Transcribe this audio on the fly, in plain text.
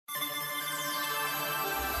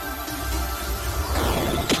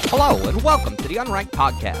Hello, and welcome to the Unranked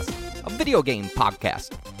Podcast, a video game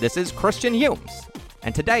podcast. This is Christian Humes,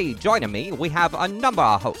 and today, joining me, we have a number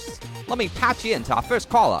of hosts. Let me patch you into our first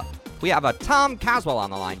caller. We have a Tom Caswell on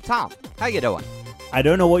the line. Tom, how you doing? I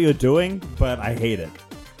don't know what you're doing, but I hate it.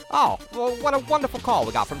 Oh, well, what a wonderful call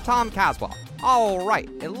we got from Tom Caswell. All right,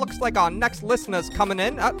 it looks like our next listener's coming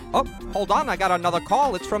in. Hold on, I got another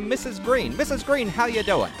call. It's from Mrs. Green. Mrs. Green, how you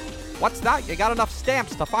doing? What's that? You got enough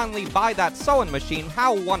stamps to finally buy that sewing machine?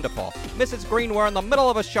 How wonderful. Mrs. Green, we're in the middle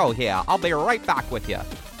of a show here. I'll be right back with you.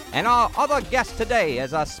 And our other guest today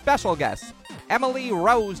is a special guest, Emily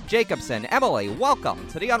Rose Jacobson. Emily, welcome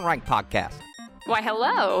to the Unranked Podcast. Why,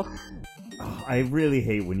 hello. Oh, I really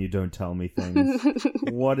hate when you don't tell me things.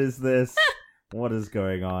 What is this? What is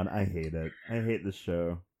going on? I hate it. I hate the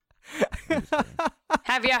show.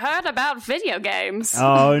 Have you heard about video games?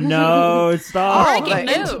 Oh no, stop. Breaking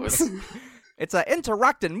news. It's an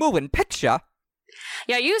interactive moving picture.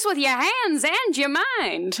 You use with your hands and your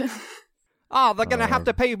mind. Oh, they're going to have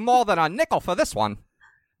to pay more than a nickel for this one.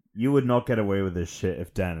 You would not get away with this shit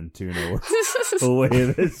if Dan and Tuna were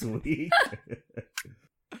away this week.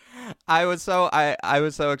 I was so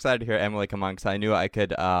excited to hear Emily come on because I knew I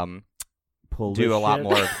could do a lot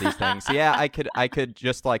more of these things. Yeah, I could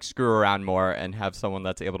just like screw around more and have someone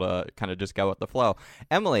that's able to kind of just go with the flow.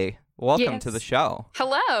 Emily, welcome to the show.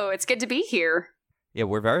 Hello, it's good to be here. Yeah,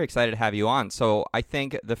 we're very excited to have you on. So I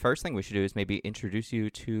think the first thing we should do is maybe introduce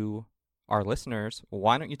you to our listeners.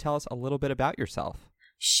 Why don't you tell us a little bit about yourself?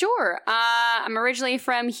 Sure. I'm originally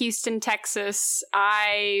from Houston, Texas.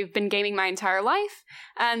 I've been gaming my entire life,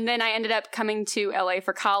 and then I ended up coming to LA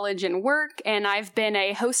for college and work, and I've been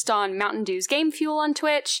a host on Mountain Dew's Game Fuel on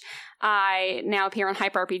Twitch. I now appear on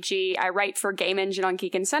Hype RPG. I write for Game Engine on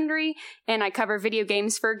Geek and Sundry, and I cover video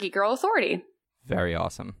games for Geek Girl Authority. Very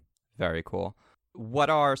awesome. Very cool.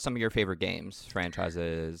 What are some of your favorite games,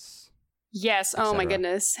 franchises? Yes, oh my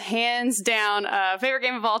goodness. Hands down, favorite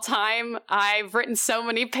game of all time. I've written so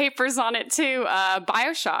many papers on it too.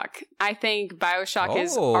 BioShock. I think BioShock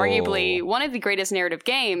is arguably one of the greatest narrative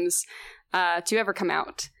games to ever come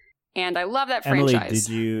out. And I love that franchise.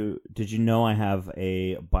 Emily, did you know I have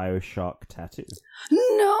a BioShock tattoo?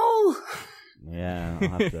 No!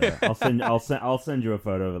 Yeah, I'll send you a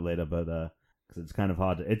photo of it later, but because it's kind of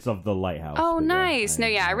hard. It's of the lighthouse. Oh, nice.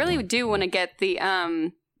 I really do want to get the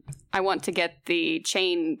I want to get the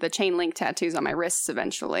chain link tattoos on my wrists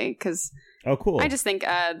eventually, because cool. I just think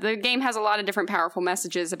the game has a lot of different powerful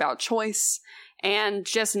messages about choice and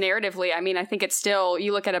just narratively. I mean, I think it's still,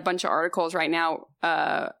 you look at a bunch of articles right now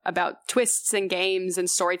about twists in games and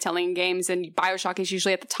storytelling in games, and BioShock is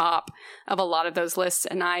usually at the top of a lot of those lists,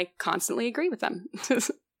 and I constantly agree with them.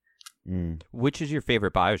 Which is your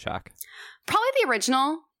favorite BioShock? Probably the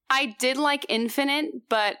original. I did like Infinite,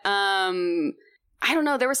 but I don't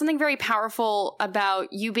know, there was something very powerful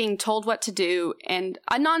about you being told what to do, and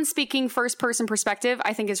a non-speaking first-person perspective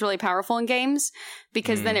I think is really powerful in games,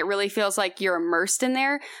 because then it really feels like you're immersed in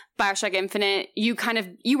there. BioShock Infinite, you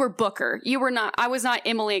were Booker. I was not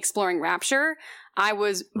Emily exploring Rapture. I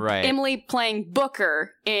was Emily playing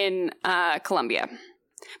Booker in Columbia.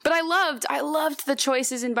 But I loved the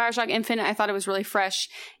choices in BioShock Infinite. I thought it was really fresh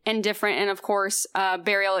and different, and of course,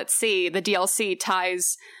 Burial at Sea, the DLC,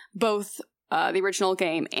 ties both the original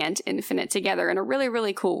game and Infinite together in a really,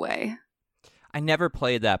 really cool way. I never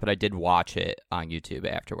played that, but I did watch it on YouTube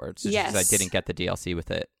afterwards. Yes. Because I didn't get the DLC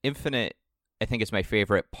with it. Infinite, I think, is my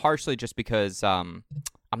favorite, partially just because I'm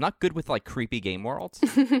not good with, like, creepy game worlds.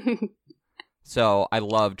 So I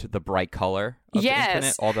loved the bright color of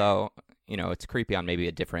Infinite, although, you know, it's creepy on maybe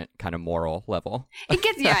a different kind of moral level. It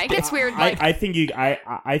gets weird. Like, I think you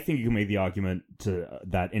can make the argument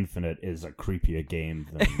that Infinite is a creepier game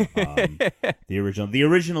than the original. The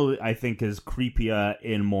original, I think, is creepier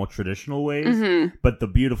in more traditional ways. Mm-hmm. But the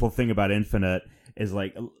beautiful thing about Infinite is,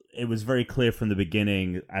 like, it was very clear from the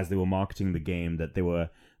beginning as they were marketing the game that they were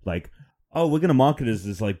like, oh, we're going to market it as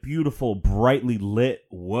this, like, beautiful, brightly lit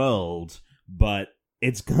world, but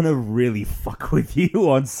it's gonna really fuck with you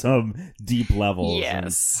on some deep levels.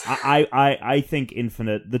 Yes. And I think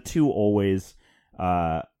Infinite, the two always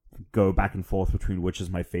go back and forth between which is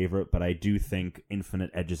my favorite, but I do think Infinite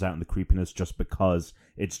edges out in the creepiness just because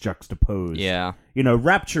it's juxtaposed. Yeah. You know,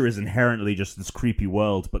 Rapture is inherently just this creepy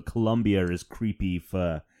world, but Columbia is creepy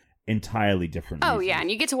for entirely different reasons. Yeah,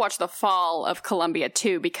 and you get to watch the fall of Columbia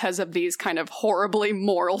too because of these kind of horribly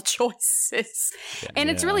moral choices.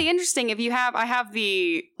 And it's really interesting. I have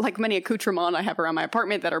the, like many accoutrements I have around my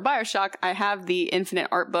apartment that are BioShock, I have the Infinite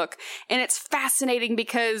art book, and it's fascinating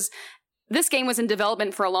because this game was in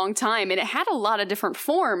development for a long time, and it had a lot of different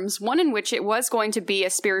forms, one in which it was going to be a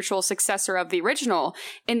spiritual successor of the original,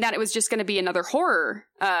 in that it was just going to be another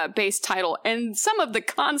horror-based title. And some of the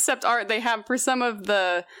concept art they have for some of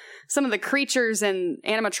the creatures and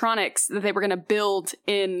animatronics that they were going to build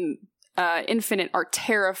in Infinite are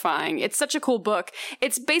terrifying. It's such a cool book.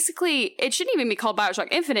 It's basically, it shouldn't even be called BioShock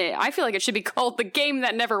Infinite. I feel like it should be called The Game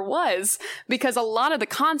That Never Was, because a lot of the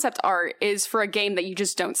concept art is for a game that you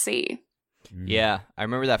just don't see. Yeah, I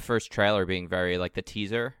remember that first trailer being very, like, the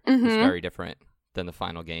teaser was very different than the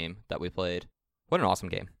final game that we played. What an awesome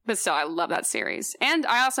game. But still, I love that series. And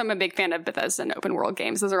I also am a big fan of Bethesda and open world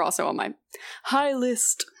games. Those are also on my high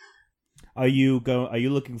list. Are you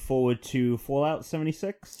looking forward to Fallout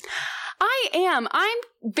 76? I am. I'm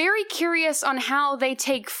very curious on how they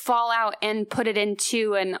take Fallout and put it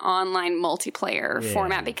into an online multiplayer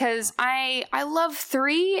format, because I love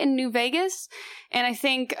 3 in New Vegas, and I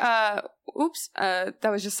think that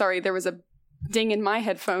was just, sorry, there was a ding in my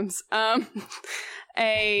headphones. A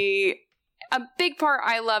big part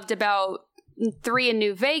I loved about 3 in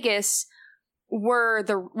New Vegas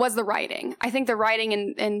was the writing. I think the writing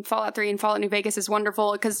in Fallout 3 and Fallout New Vegas is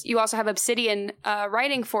wonderful, because you also have Obsidian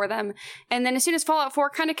writing for them. And then as soon as Fallout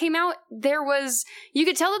 4 kind of came out, you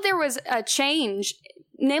could tell that there was a change,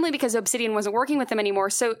 namely because Obsidian wasn't working with them anymore.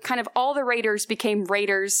 So kind of all the raiders became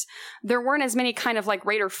raiders. There weren't as many kind of like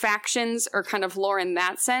raider factions or kind of lore in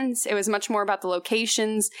that sense. It was much more about the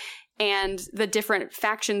locations and the different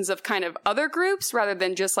factions of kind of other groups rather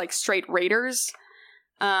than just like straight raiders.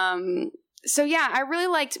 So yeah, I really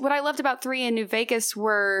liked, what I loved about 3 in New Vegas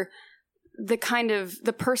were the kind of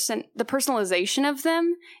the personalization of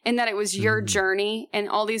them, in that it was your journey and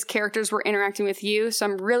all these characters were interacting with you. So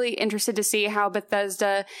I'm really interested to see how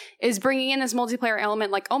Bethesda is bringing in this multiplayer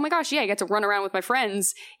element. Like, oh my gosh, yeah, I get to run around with my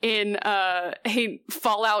friends in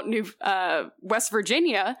Fallout New West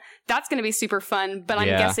Virginia. That's going to be super fun. But I'm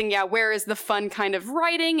guessing, where is the fun kind of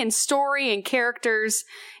writing and story and characters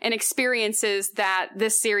and experiences that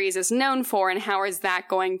this series is known for, and how is that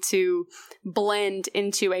going to blend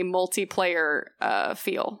into a multiplayer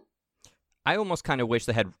feel? I almost kind of wish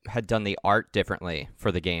they had done the art differently for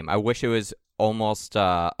the game. I wish it was almost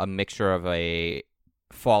a mixture of a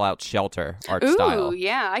Fallout Shelter art style. Ooh,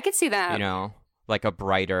 yeah, I could see that. You know, like a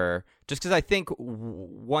brighter... Just because I think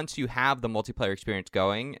once you have the multiplayer experience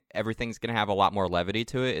going, everything's going to have a lot more levity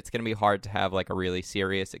to it. It's going to be hard to have like a really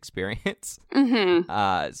serious experience.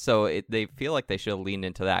 So they feel like they should have leaned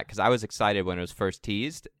into that, because I was excited when it was first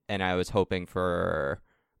teased, and I was hoping for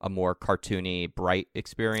a more cartoony, bright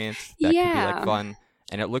experience that could be like fun.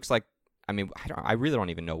 And it looks like, I mean, I really don't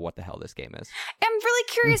even know what the hell this game is. I'm really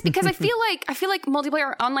curious, because I feel like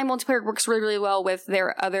online multiplayer works really, really well with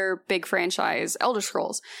their other big franchise, Elder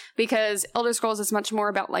Scrolls, because Elder Scrolls is much more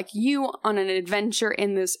about like you on an adventure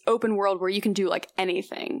in this open world where you can do like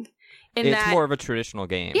anything. It's more of a traditional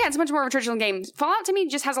game. Yeah, it's much more of a traditional game. Fallout to me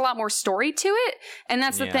just has a lot more story to it, and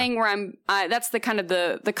that's the thing where that's the kind of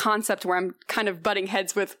the concept where I'm kind of butting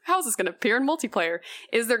heads with, how's this going to appear in multiplayer?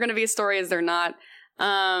 Is there going to be a story? Is there not?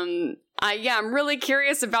 I'm really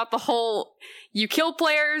curious about the whole, you kill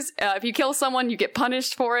players, if you kill someone, you get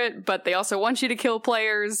punished for it, but they also want you to kill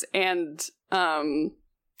players, and,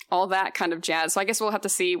 all that kind of jazz. So I guess we'll have to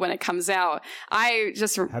see when it comes out.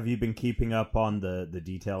 Have you been keeping up on the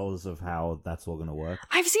details of how that's all going to work?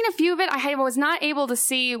 I've seen a few of it. I was not able to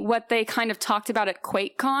see what they kind of talked about at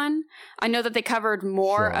QuakeCon. I know that they covered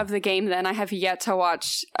more of the game than I have yet to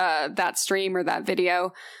watch that stream or that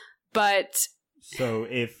video, but... So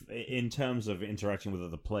if, in terms of interacting with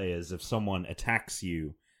other players, if someone attacks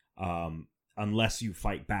you, unless you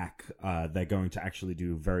fight back, they're going to actually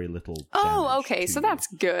do very little damage. Oh, okay, so that's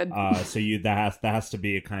good. So there has to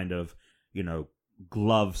be a kind of,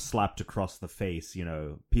 glove slapped across the face.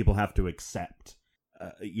 People have to accept,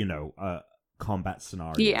 a combat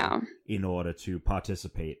scenario in order to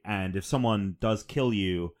participate. And if someone does kill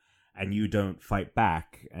you, and you don't fight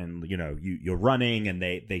back, and you're running, and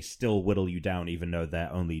they still whittle you down, even though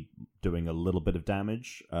they're only doing a little bit of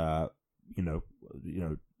damage,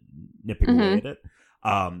 nipping away at it.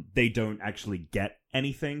 They don't actually get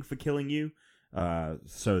anything for killing you,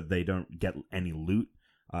 so they don't get any loot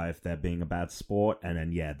if they're being a bad sport. And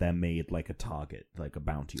then they're made like a target, like a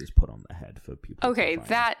bounty is put on their head for people. Okay,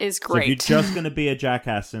 that is great. So if you're just going to be a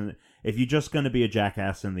jackass, in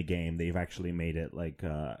the game, they've actually made it like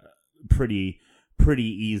pretty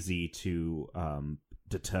easy to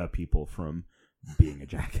deter people from being a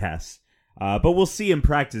jackass. But we'll see in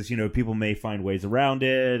practice. People may find ways around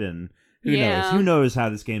it, and who knows? Who knows how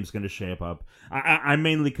this game's going to shape up? I'm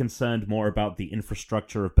mainly concerned more about the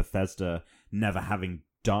infrastructure of Bethesda never having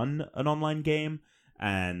done an online game,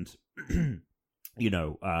 and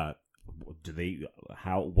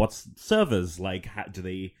what's servers like? Do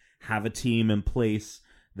they have a team in place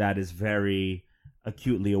that is very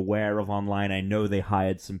acutely aware of online? I know they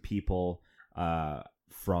hired some people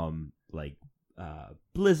from like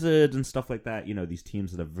Blizzard and stuff like that. These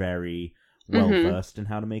teams that are very well versed in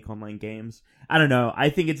how to make online games. I don't know. I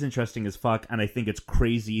think it's interesting as fuck, and I think it's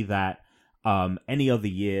crazy that any other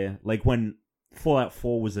year, like when Fallout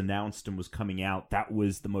 4 was announced and was coming out, that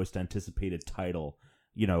was the most anticipated title,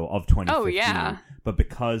 of 2015. Oh, yeah. But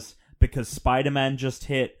because Spider-Man just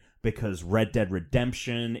hit, because Red Dead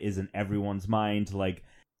Redemption is in everyone's mind, like,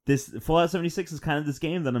 this Fallout 76 is kind of this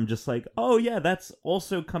game that I'm just like, oh yeah, that's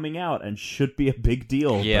also coming out and should be a big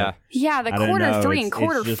deal. Yeah. Yeah, the quarter 3 and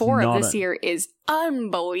quarter 4 of this year is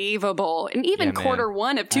unbelievable. And even quarter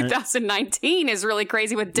 1 of 2019 is really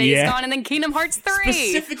crazy with Days Gone and then Kingdom Hearts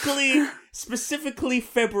 3. Specifically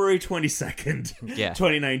February 22nd,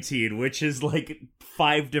 2019, which is like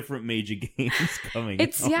 5 different major games coming out.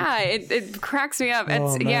 It cracks me up.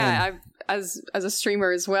 As a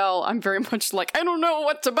streamer as well, I'm very much like, I don't know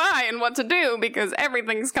what to buy and what to do because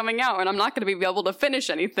everything's coming out and I'm not going to be able to finish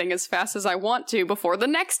anything as fast as I want to before the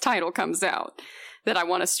next title comes out that I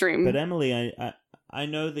want to stream. But Emily, I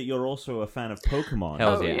know that you're also a fan of Pokemon.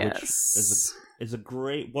 Hell yeah. Yes. Which is a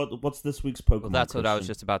great... What's this week's Pokemon? Well, that's what I was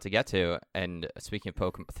just about to get to. And speaking of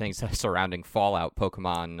Pokemon, things surrounding Fallout,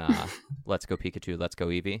 Pokemon, Let's Go Pikachu, Let's Go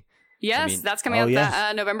Eevee. Yes, that's coming out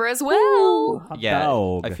that November as well.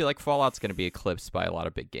 I feel like Fallout's going to be eclipsed by a lot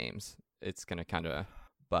of big games. It's going to kind of...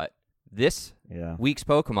 But this week's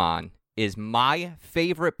Pokemon is my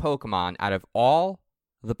favorite Pokemon out of all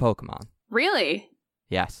the Pokemon. Really?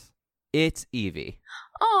 Yes. It's Eevee.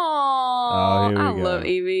 Aww, I love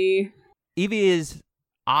Eevee. Eevee is,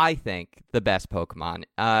 I think, the best Pokemon.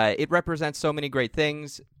 It represents so many great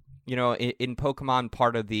things. In Pokemon,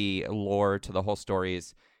 part of the lore to the whole story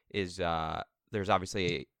is there's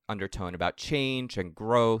obviously an undertone about change and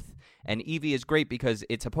growth, and Eevee is great because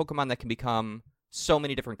it's a Pokemon that can become so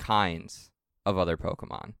many different kinds of other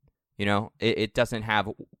Pokemon. It doesn't have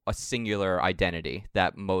a singular identity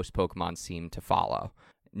that most Pokemon seem to follow.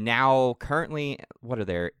 Now, currently, what are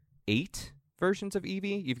there, 8 versions of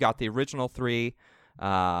Eevee? You've got the original 3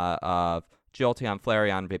 of Jolteon,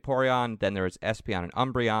 Flareon, Vaporeon, then there was Espeon and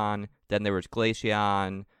Umbreon, then there was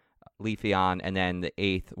Glaceon, Leafeon, and then the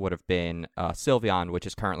 8th would have been Sylveon, which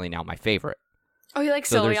is currently now my favorite. Oh, you like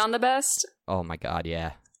Sylveon the best? Oh my god,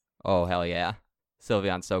 yeah. Oh, hell yeah.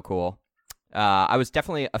 Sylveon's so cool. I was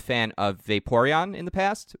definitely a fan of Vaporeon in the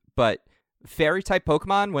past, but Fairy-type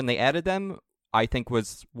Pokemon, when they added them, I think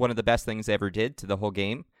was one of the best things they ever did to the whole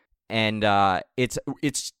game. And it's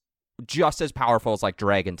just as powerful as like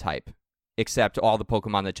Dragon-type, except all the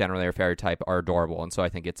Pokemon that generally are Fairy-type are adorable, and so I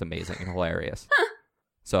think it's amazing and hilarious.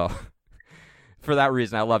 So, for that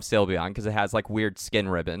reason, I love Sylveon, because it has, like, weird skin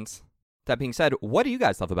ribbons. That being said, what do you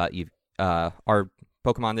guys love about our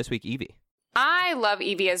Pokemon this week, Eevee? I love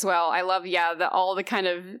Eevee as well. I love, all the kind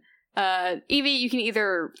of... Eevee, you can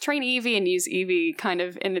either train Eevee and use Eevee kind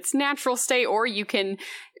of in its natural state, or you can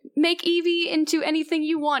make Eevee into anything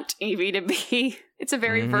you want Eevee to be. It's a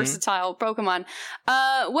very versatile Pokemon.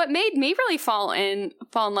 What made me really fall in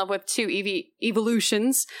love with 2 Eevee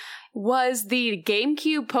evolutions was the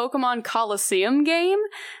GameCube Pokemon Coliseum game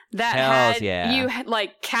that you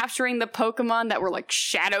like capturing the Pokemon that were like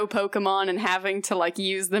shadow Pokemon and having to like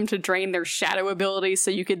use them to drain their shadow abilities so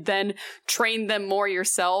you could then train them more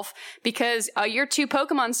yourself, because your 2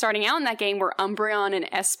 Pokemon starting out in that game were Umbreon and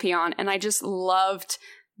Espeon, and I just loved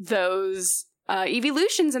those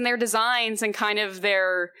evolutions and their designs and kind of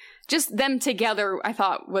their just them together. I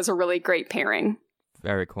thought was a really great pairing.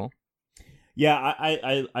 Very cool. Yeah,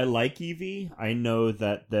 I like Eevee. I know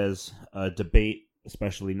that there's a debate,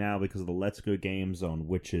 especially now because of the Let's Go games, on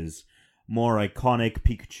which is more iconic,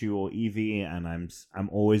 Pikachu or Eevee, and I'm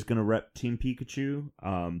always gonna rep Team Pikachu.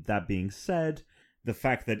 That being said, the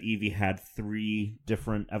fact that Eevee had 3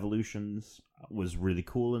 different evolutions was really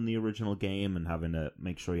cool in the original game, and having to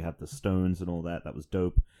make sure you had the stones and all that was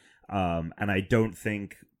dope. And I don't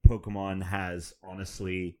think Pokemon has,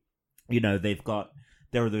 honestly,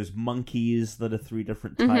 there are those monkeys that are 3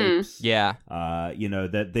 different types. Yeah.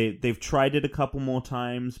 That they've tried it a couple more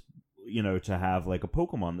times, to have like a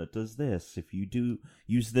Pokemon that does this if you do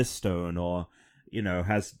use this stone, or,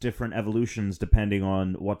 has different evolutions depending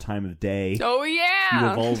on what time of day. Oh yeah.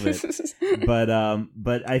 You evolve it.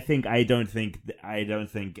 But I don't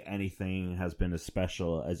think anything has been as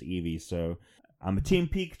special as Eevee. So I'm a Team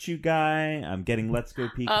Pikachu guy. I'm getting Let's Go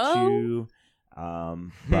Pikachu. Oh.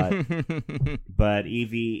 But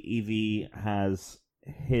Eevee has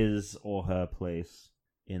his or her place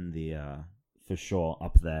in the for sure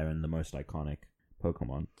up there in the most iconic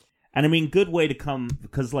Pokemon. And I mean, good way to come,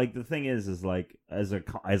 because like the thing is like as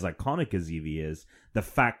iconic as Eevee is, the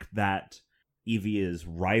fact that Eevee is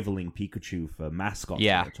rivaling Pikachu for mascot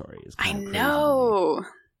territory is kind of crazy. I know.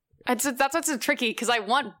 That's what's so tricky, because I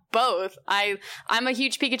want both. I'm a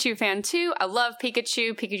huge Pikachu fan too. I love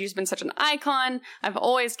Pikachu. Pikachu's been such an icon. I've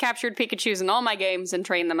always captured Pikachus in all my games and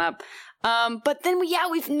trained them up. But then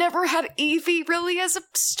we've never had Eevee really as a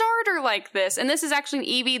starter like this. And this is actually an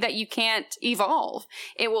Eevee that you can't evolve.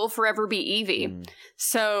 It will forever be Eevee.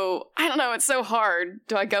 So, I don't know, it's so hard.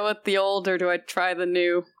 Do I go with the old or do I try the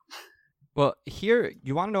new? Well, here,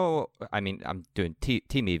 you want to know, I mean, I'm doing Team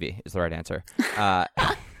Eevee is the right answer.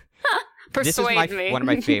 This is one of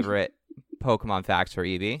my favorite Pokemon facts for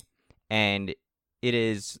Eevee. And it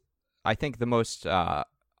is, I think, the most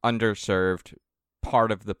underserved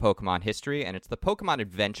part of the Pokemon history, and it's the Pokemon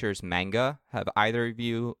Adventures manga. Have either of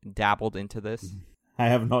you dabbled into this? I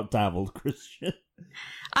have not dabbled, Christian.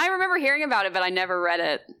 I remember hearing about it, but I never read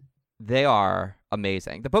it. They are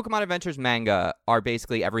amazing. The Pokemon Adventures manga are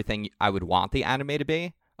basically everything I would want the anime to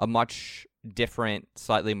be. A much different,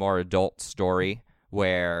 slightly more adult story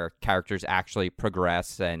where characters actually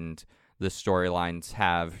progress and the storylines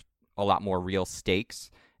have a lot more real stakes.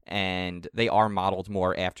 And they are modeled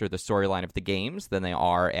more after the storyline of the games than they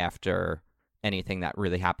are after anything that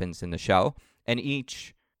really happens in the show. And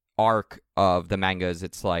each arc of the mangas,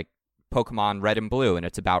 it's like Pokemon Red and Blue, and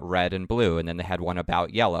it's about Red and Blue. And then they had one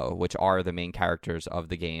about Yellow, which are the main characters of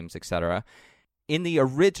the games, etc. In the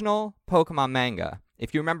original Pokemon manga,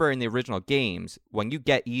 if you remember in the original games, when you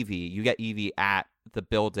get Eevee at the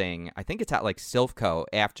building, I think it's at like Silph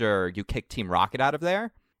after you kick Team Rocket out of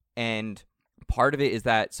there. And part of it is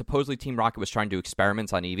that supposedly Team Rocket was trying to do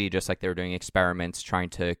experiments on Eevee, just like they were doing experiments trying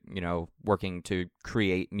to, working to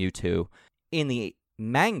create Mewtwo. In the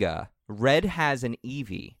manga, Red has an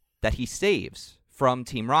Eevee that he saves from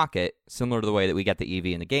Team Rocket, similar to the way that we get the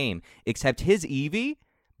Eevee in the game, except his Eevee,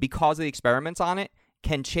 because of the experiments on it,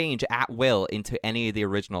 can change at will into any of the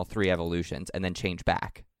original 3 evolutions and then change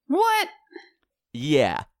back. What?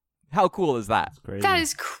 Yeah. How cool is that? That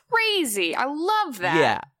is crazy. I love that.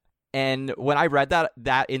 Yeah. And when I read that,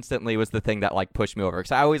 that instantly was the thing that like pushed me over,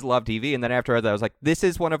 because I always loved Eevee, and then after I read that, I was like, this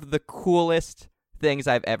is one of the coolest things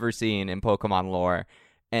I've ever seen in Pokemon lore,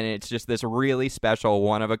 and it's just this really special,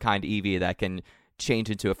 one-of-a-kind Eevee that can change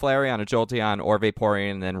into a Flareon, a Jolteon, or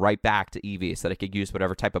Vaporeon, and then right back to Eevee so that it could use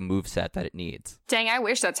whatever type of moveset that it needs. Dang, I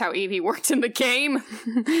wish that's how Eevee worked in the game.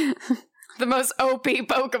 The most OP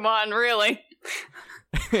Pokemon, really.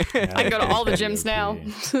 I can go to all the gyms now.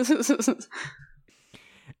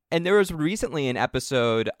 And there was recently an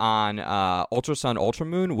episode on Ultra Sun, Ultra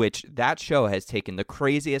Moon, which that show has taken the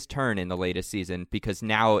craziest turn in the latest season, because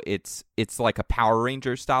now it's like a Power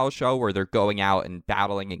Ranger style show where they're going out and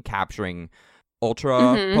battling and capturing Ultra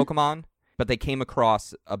Pokemon. But they came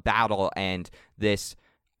across a battle, and this,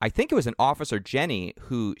 I think it was an Officer Jenny,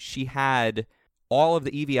 who she had all of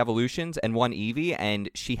the Eevee evolutions and one Eevee, and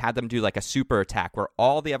she had them do like a super attack where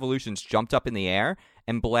all the evolutions jumped up in the air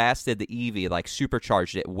and blasted the Eevee, like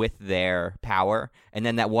supercharged it with their power, and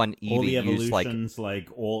then that one Eevee all the used evolutions, like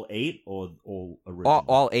all 8 or all original?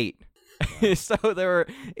 All 8. Wow. So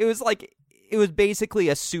it was basically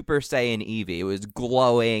a Super Saiyan Eevee. It was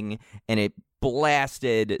glowing, and it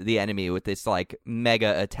blasted the enemy with this like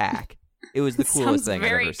mega attack. It was the coolest thing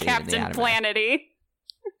I've ever seen in the anime. Captain Planet-y.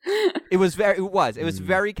 It was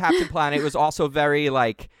very Captain Planet. It was also very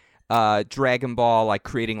like Dragon Ball, like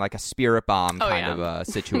creating like a spirit bomb kind of a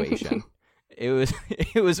situation. It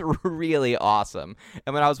was really awesome.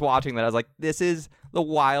 And when I was watching that, I was like, this is the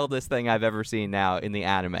wildest thing I've ever seen now in the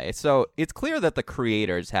anime. So it's clear that the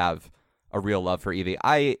creators have a real love for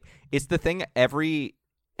Eevee. It's the thing every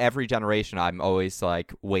generation I'm always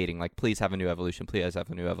like waiting, like, please have a new evolution, please have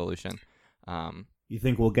a new evolution. You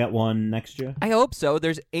think we'll get one next year? I hope so.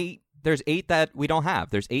 There's 8 that we don't have.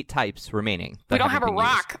 There's 8 types remaining. We don't have a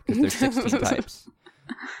rock. Because there's 16 types.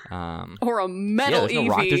 Or a metal there's Eevee. No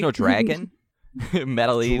rock. There's no dragon.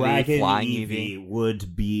 Metal Eevee, Dragon flying Eevee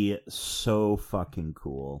would be so fucking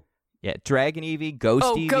cool. Yeah, Dragon Eevee, Ghost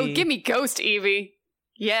Eevee. Give me Ghost Eevee.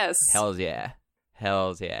 Yes. Hells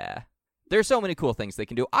yeah. There's so many cool things they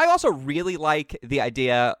can do. I also really like the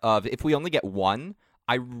idea of, if we only get one,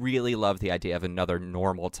 I really love the idea of another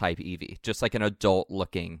normal type Eevee, just like an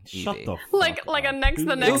adult-looking Eevee. Shut the fuck like up. the next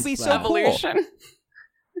would be so evolution. Cool.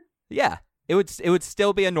 Yeah, it would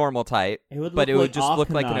still be a normal type, but it would just look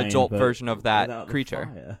like an adult version of that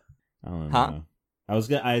creature. I don't know.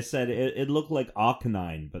 I said it looked like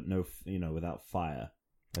Arcanine, but no, without fire.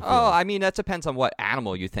 I mean, that depends on what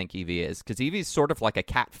animal you think Eevee is, because Eevee's sort of like a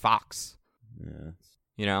cat fox. Yeah.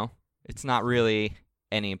 You know? It's not really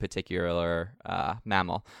any particular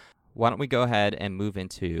mammal. Why don't we go ahead and move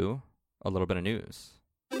into a little bit of news?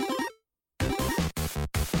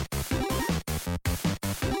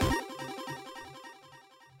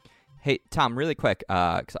 Hey, Tom, really quick,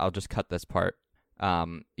 'cause I'll just cut this part.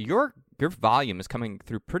 Your volume is coming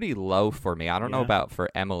through pretty low for me. I don't know about for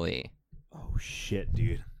Emily. Oh, shit,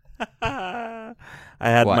 dude. I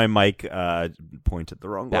had my mic pointed the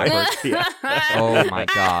wrong way. Yeah. Oh, my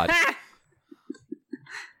God.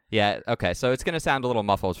 Yeah, okay, so it's going to sound a little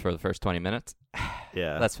muffled for the first 20 minutes.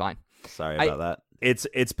 Yeah. That's fine. Sorry about that.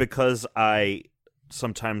 It's because I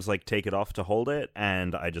sometimes take it off to hold it,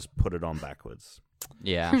 and I just put it on backwards.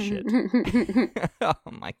 Yeah. Shit. Oh,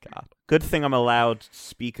 my God. Good thing I'm a loud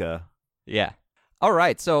speaker. Yeah. All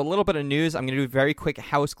right, so a little bit of news. I'm going to do very quick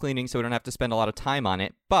house cleaning so we don't have to spend a lot of time on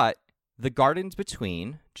it. But The Gardens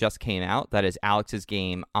Between just came out. That is Alex's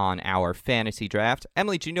game on our fantasy draft.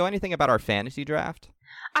 Emily, do you know anything about our fantasy draft?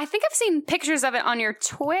 I think I've seen pictures of it on your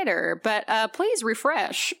Twitter, but please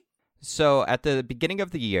refresh. So at the beginning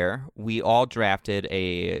of the year, we all drafted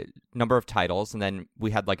a number of titles, and then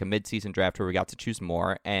we had a mid-season draft where we got to choose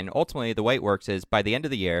more. And ultimately, the way it works is by the end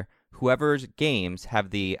of the year, whoever's games have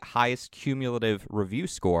the highest cumulative review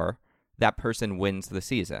score, that person wins the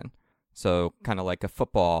season. So kind of like a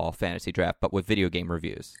football fantasy draft, but with video game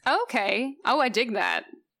reviews. Okay. Oh, I dig that.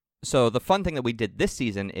 So the fun thing that we did this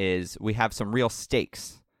season is we have some real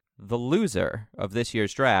stakes. The loser of this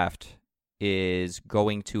year's draft is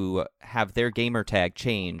going to have their gamer tag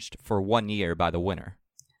changed for 1 year by the winner.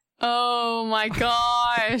 Oh my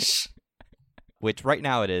gosh. Which right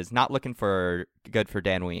now it is not looking for good for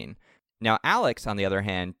Dan Ween. Now Alex, on the other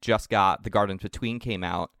hand, just got The Gardens Between came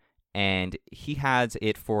out, and he has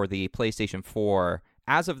it for the PlayStation 4.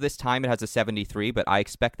 As of this time, it has a 73, but I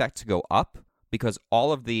expect that to go up because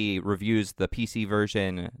all of the reviews, the PC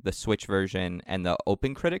version, the Switch version, and the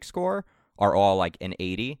OpenCritic score are all an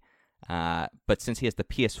 80. But since he has the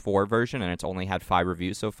PS4 version and it's only had 5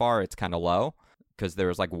 reviews so far, it's kind of low because there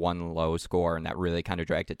was one low score and that really kind of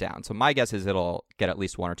dragged it down. So my guess is it'll get at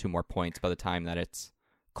least 1 or 2 more points by the time that it's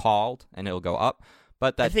called and it'll go up.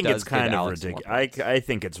 But that I think does it's kind give of Alex ridiculous. I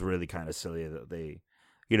think it's really kind of silly that they,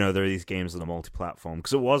 there are these games on the multi-platform,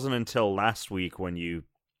 because it wasn't until last week when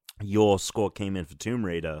your score came in for Tomb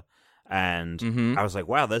Raider. And I was like,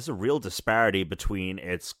 wow, there's a real disparity between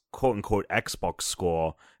its quote-unquote Xbox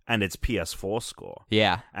score and its PS4 score.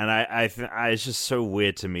 Yeah. And it's just so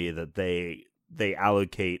weird to me that they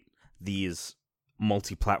allocate these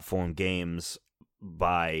multi-platform games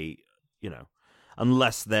by,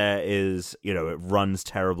 unless there is, it runs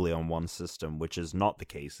terribly on one system, which is not the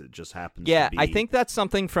case. It just happens to be. I think that's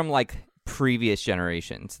something from previous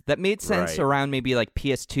generations that made sense around maybe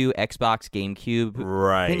PS2, Xbox, GameCube.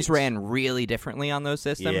 Right. Things ran really differently on those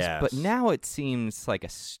systems, yes. But now it seems like a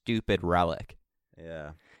stupid relic.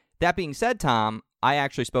 Yeah. That being said, Tom, I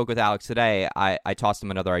actually spoke with Alex today. I tossed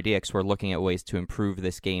him another idea because we're looking at ways to improve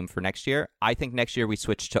this game for next year. I think next year we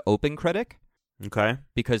switch to OpenCritic. Okay.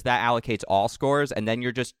 Because that allocates all scores, and then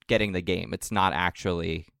you're just getting the game. It's not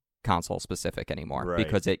actually console specific anymore, right.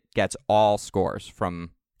 Because it gets all scores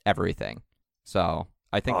from everything. So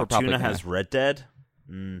I think we're probably Tuna has Red Dead?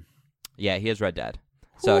 Mm. Yeah, he has Red Dead.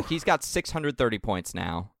 So he's got 630 points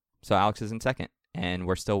now. So Alex is in second, and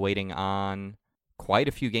we're still waiting on quite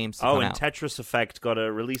a few games to come out. Tetris Effect got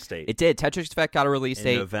a release date. It did. Tetris Effect got a release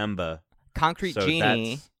date. In November. Concrete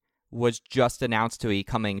Genie was just announced to be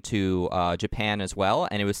coming to Japan as well,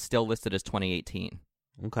 and it was still listed as 2018.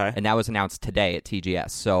 Okay. And that was announced today at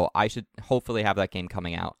TGS, so I should hopefully have that game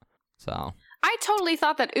coming out. So I totally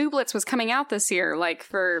thought that Ooblets was coming out this year,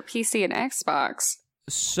 for PC and Xbox.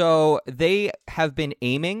 So they have been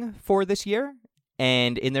aiming for this year,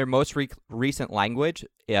 and in their most recent language,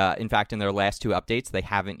 in fact, in their last 2 updates, they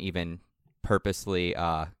haven't even purposely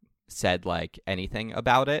said anything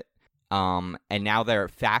about it. And now their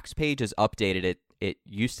facts page is updated. It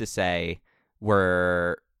used to say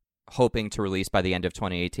we're hoping to release by the end of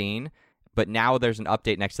 2018, but now there's an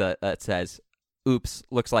update next to that says, "Oops,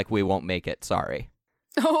 looks like we won't make it. Sorry."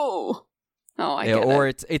 Oh, I get or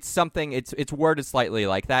it. it's something. It's worded slightly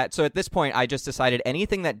like that. So at this point, I just decided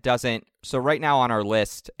anything that doesn't. So right now on our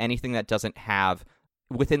list, anything that doesn't have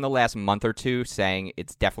within the last month or 2 saying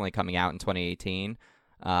it's definitely coming out in 2018.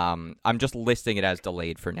 I'm just listing it as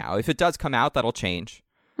delayed for now. If it does come out, that'll change.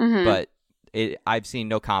 Mm-hmm. But I've seen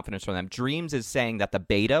no confidence from them. Dreams is saying that the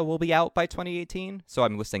beta will be out by 2018, so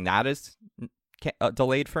I'm listing that as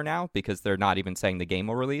delayed for now because they're not even saying the game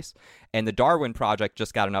will release. And the Darwin project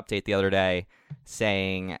just got an update the other day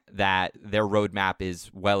saying that their roadmap is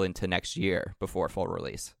well into next year before full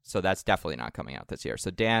release. So that's definitely not coming out this year.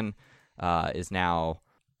 So Dan is now,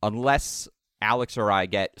 unless Alex or I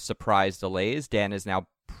get surprise delays, Dan is now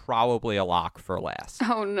probably a lock for last.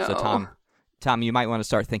 Oh, no. So Tom, you might want to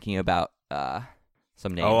start thinking about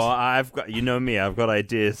some names. Oh, I've got, you know me, I've got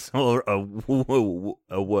ideas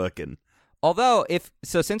working. Although,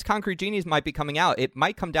 since Concrete Genies might be coming out, it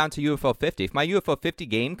might come down to UFO 50. If my UFO 50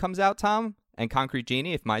 game comes out, Tom, and Concrete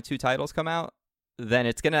Genie, if my 2 titles come out, then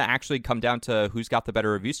it's going to actually come down to who's got the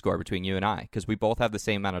better review score between you and I, because we both have the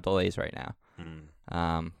same amount of delays right now.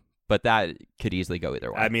 But that could easily go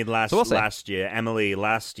either way. I mean, last year, Emily,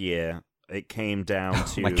 it came down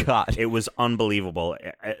to... Oh, my God. It was unbelievable.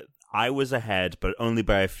 I was ahead, but only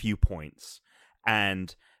by a few points.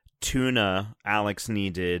 And Tuna, Alex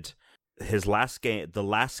needed his last game. The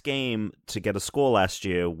last game to get a score last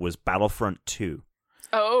year was Battlefront 2.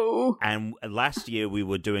 Oh. And last year we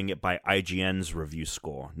were doing it by IGN's review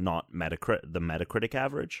score, not the Metacritic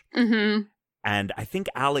average. Mm-hmm. And I think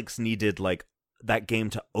Alex needed like that game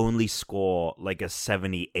to only score like a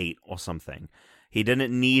 78 or something. He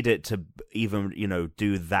didn't need it to even,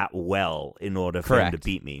 do that well in order for him to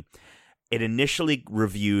beat me. It initially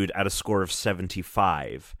reviewed at a score of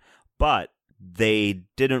 75, but they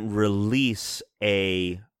didn't release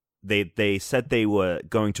They said they were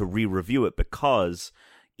going to re-review it because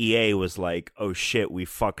EA was like, oh shit, we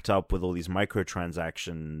fucked up with all these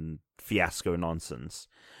microtransaction fiasco nonsense.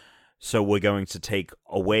 So we're going to take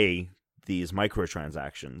away these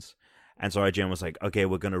microtransactions. And so IGN was like, okay,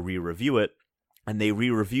 we're going to re-review it. And they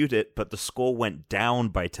re-reviewed it, but the score went down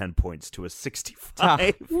by 10 points to a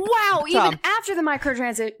 65. Wow, even after the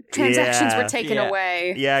microtransactions were taken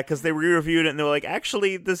away. Yeah, because they re-reviewed it and they were like,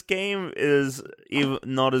 actually, this game is even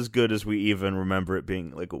not as good as we even remember it being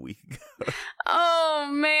like a week ago. Oh,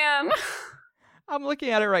 man. I'm looking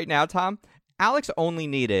at it right now, Tom. Alex only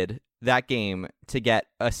needed that game to get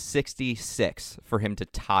a 66 for him to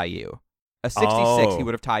tie you. A 66, he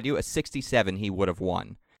would have tied you. A 67, he would have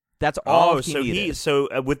won. That's all he needed. So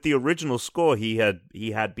with the original score, he had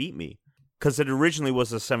beat me because it originally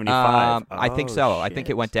was a 75. I think so. Shit. I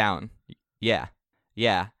think it went down. Yeah.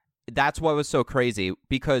 That's what was so crazy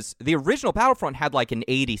because the original Battlefront had like an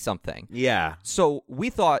 80 something. Yeah. So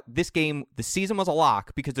we thought this game, the season was a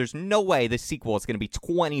lock because there's no way the sequel is going to be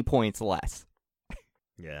 20 points less.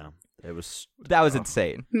 Yeah. That was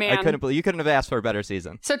insane. Man. I couldn't believe you couldn't have asked for a better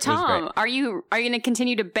season. So Tom, are you going to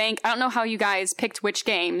continue to bank? I don't know how you guys picked which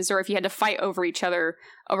games or if you had to fight over each other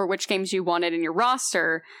over which games you wanted in your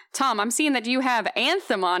roster. Tom, I'm seeing that you have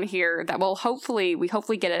Anthem on here that will hopefully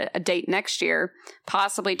get a date next year,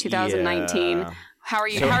 possibly 2019. Yeah. How are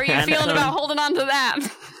you feeling about holding on to that?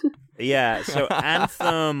 Yeah, so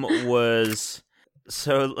Anthem was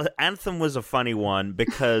a funny one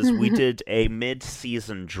because we did a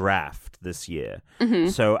mid-season draft this year. Mm-hmm.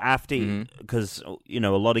 So because, a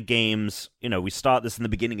lot of games, we start this in the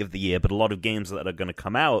beginning of the year, but a lot of games that are going to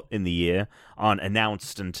come out in the year aren't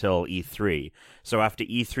announced until E3. So after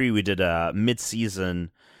E3, we did a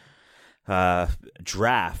mid-season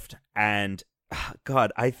draft. And,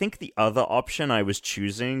 God, I think the other option I was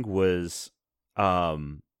choosing was a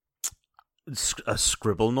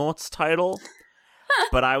Scribblenauts title.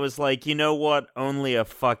 But I was like, you know what? Only a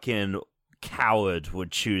fucking coward would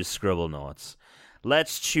choose Scribblenauts.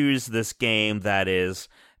 Let's choose this game that is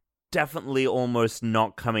definitely almost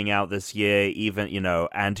not coming out this year, even,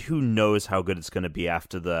 and who knows how good it's going to be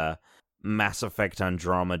after the Mass Effect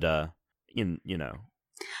Andromeda, scandal.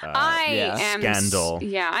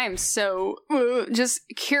 I am so just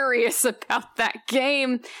curious about that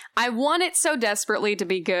game. I want it so desperately to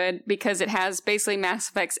be good because it has basically Mass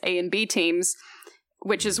Effect's A and B teams,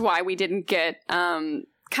 which is why we didn't get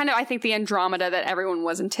I think the Andromeda that everyone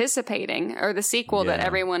was anticipating, or the sequel that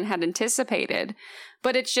everyone had anticipated.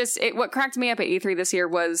 But it's just, what cracked me up at E3 this year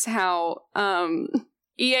was how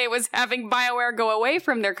EA was having BioWare go away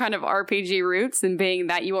from their kind of RPG roots and being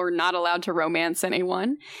that you are not allowed to romance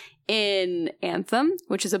anyone in Anthem,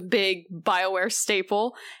 which is a big BioWare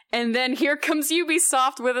staple. And then here comes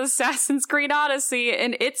Ubisoft with Assassin's Creed Odyssey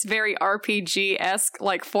and its very RPG-esque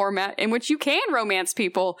like format in which you can romance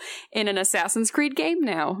people in an Assassin's Creed game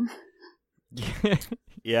now.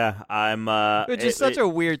 Yeah, I'm which is such a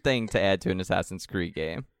weird thing to add to an Assassin's Creed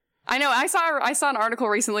game. I know. I saw an article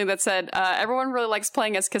recently that said everyone really likes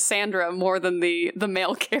playing as Cassandra more than the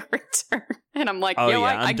male character, and I'm like,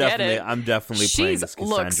 I get it. I'm definitely playing as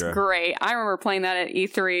Cassandra. Looks great. I remember playing that at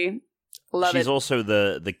E3. Love it. She's also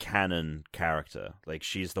the canon character. Like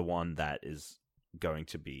she's the one that is going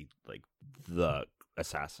to be like the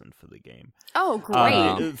assassin for the game. Oh,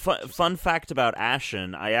 great. Fun fact about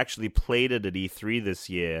Ashen, I actually played it at E3 this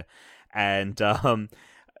year, and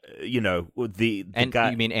you know, the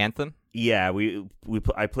guy. You mean Anthem? Yeah,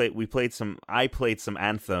 I played some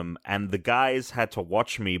Anthem, and the guys had to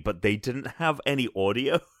watch me, but they didn't have any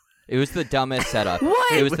audio. It was the dumbest setup.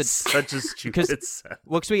 What? It was such a stupid setup.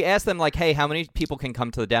 Well, because we asked them, like, hey, how many people can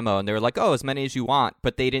come to the demo? And they were like, oh, as many as you want.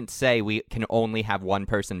 But they didn't say we can only have one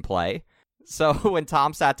person play. So when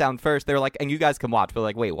Tom sat down first, they were like, and you guys can watch. We're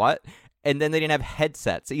like, wait, what? And then they didn't have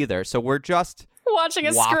headsets either. So we're just watching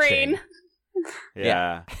a screen.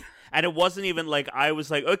 Yeah. And it wasn't even like, I was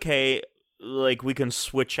like, okay, like we can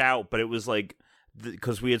switch out. But it was like,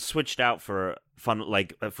 because we had switched out for fun,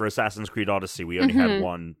 like for Assassin's Creed Odyssey, we only had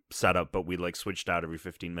one setup, but we like switched out every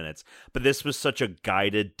 15 minutes. But this was such a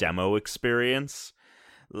guided demo experience.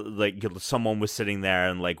 Like someone was sitting there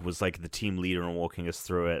and like was like the team leader and walking us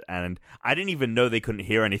through it, and I didn't even know they couldn't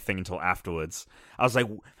hear anything until afterwards. I was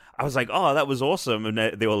like, oh, that was awesome, and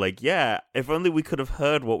they were like, yeah, if only we could have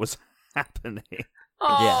heard what was happening.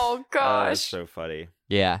 Oh gosh, that's so funny.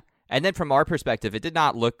 Yeah. And then from our perspective, it did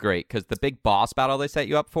not look great because the big boss battle they set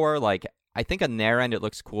you up for, like, I think on their end it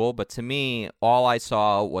looks cool, but to me, all I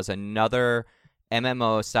saw was another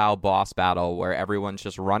MMO-style boss battle where everyone's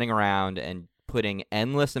just running around and putting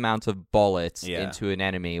endless amounts of bullets into an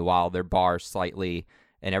enemy while their bar slightly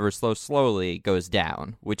and ever slowly goes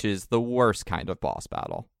down, which is the worst kind of boss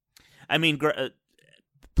battle. I mean,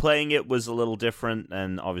 playing it was a little different,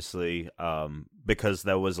 and obviously because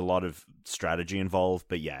there was a lot of strategy involved,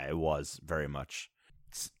 but yeah, it was very much,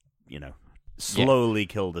 you know, slowly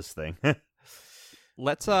kill this thing.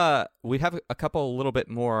 Let's we have a couple little bit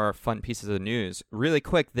more fun pieces of news. Really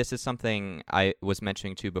quick, this is something I was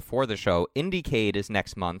mentioning to before the show. Indiecade is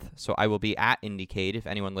next month, so I will be at Indiecade. If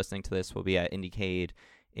anyone listening to this will be at Indiecade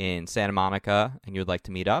in Santa Monica and you'd like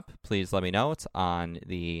to meet up, please let me know. It's on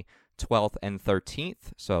the 12th and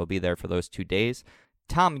 13th, so I'll be there for those 2 days.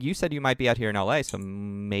 Tom, you said you might be out here in LA, so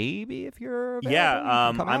maybe if you're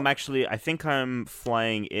available, I think I'm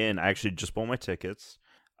flying in. I actually just bought my tickets.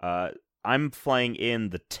 I'm flying in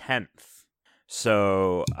the 10th,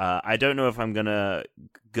 so I don't know if I'm gonna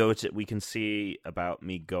go to. We can see about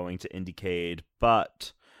me going to Indiecade,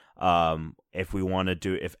 but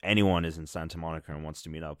if anyone is in Santa Monica and wants to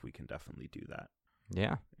meet up, we can definitely do that.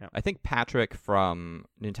 Yeah. I think Patrick from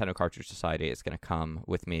Nintendo Cartridge Society is going to come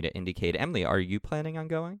with me to Indiecade. Emily, are you planning on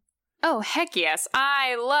going? Oh, heck yes.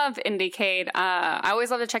 I love Indiecade. I always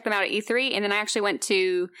love to check them out at E3, and then I actually went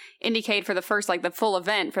to Indiecade for the full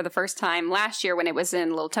event for the first time last year when it was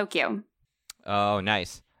in Little Tokyo. Oh,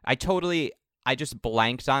 nice. I just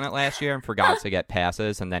blanked on it last year and forgot to get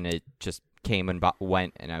passes, and then it just came and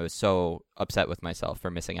went, and I was so upset with myself for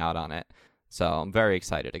missing out on it. So I'm very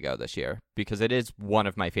excited to go this year because it is one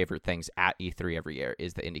of my favorite things at E3 every year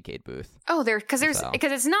is the Indiecade booth. Oh, because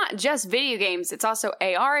it's not just video games; it's also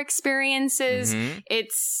AR experiences. Mm-hmm.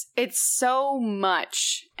 It's so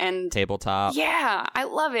much and tabletop. Yeah, I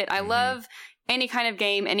love it. I love any kind of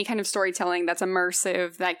game, any kind of storytelling that's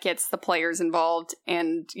immersive that gets the players involved.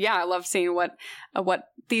 And yeah, I love seeing what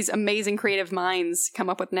these amazing creative minds come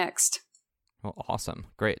up with next. Well, awesome,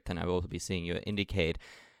 great. Then I will be seeing you at Indiecade.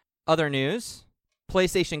 Other news,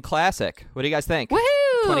 PlayStation Classic. What do you guys think?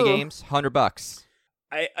 Woohoo! 20 games, $100.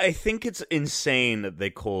 I think it's insane that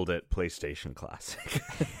they called it PlayStation Classic.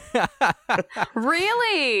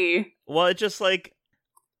 Really? Well, it's just like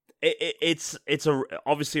it's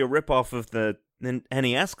obviously a ripoff of the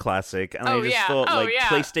NES Classic, and I just thought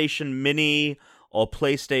PlayStation Mini or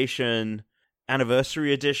PlayStation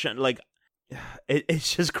Anniversary Edition, like.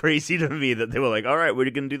 It's just crazy to me that they were like, all right,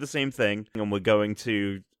 we're going to do the same thing, and we're going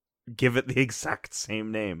to give it the exact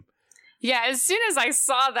same name. Yeah, as soon as I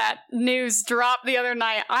saw that news drop the other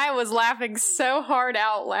night, I was laughing so hard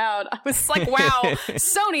out loud. I was like, wow,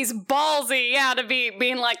 Sony's ballsy, to be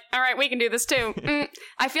being like, all right, we can do this too.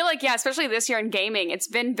 I feel like, especially this year in gaming, it's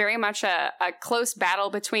been very much a close battle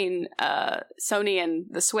between Sony and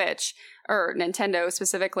the Switch, or Nintendo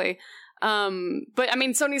specifically. But I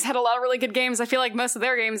mean, Sony's had a lot of really good games. I feel like most of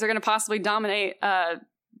their games are going to possibly dominate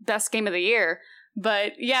best game of the year.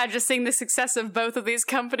 But yeah, just seeing the success of both of these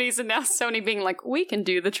companies, and now Sony being like, we can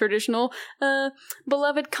do the traditional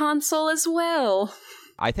beloved console as well.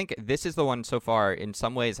 I think this is the one so far, in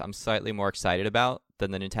some ways, I'm slightly more excited about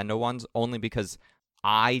than the Nintendo ones, only because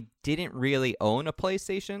I didn't really own a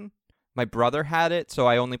PlayStation. My brother had it, so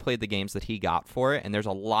I only played the games that he got for it, and there's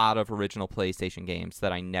a lot of original PlayStation games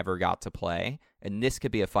that I never got to play, and this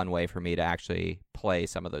could be a fun way for me to actually play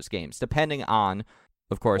some of those games, depending on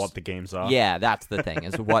of course. What the games are. Yeah, that's the thing,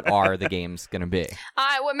 is what are the games going to be?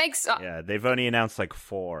 What makes... Yeah, they've only announced like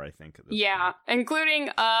 4, I think. At this point. including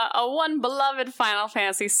a one beloved Final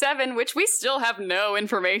Fantasy VII, which we still have no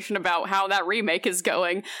information about how that remake is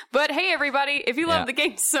going. But hey, everybody, if you love the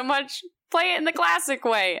game so much, play it in the classic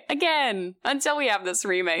way, again, until we have this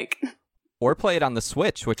remake. Or play it on the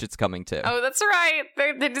Switch, which it's coming to. Oh, that's right.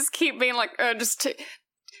 They just keep being like,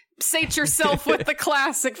 sate yourself with the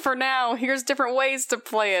classic for now. Here's different ways to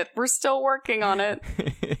play it. We're still working on it.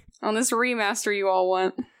 On this remaster you all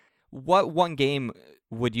want. What one game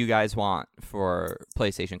would you guys want for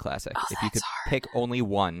PlayStation Classic if you could pick only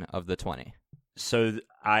one of the 20? So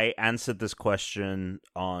I answered this question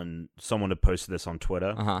on... Someone had posted this on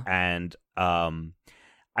Twitter. And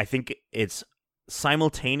I think it's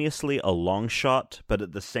simultaneously a long shot, but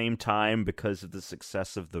at the same time, because of the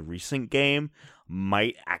success of the recent game,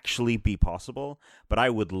 might actually be possible. But I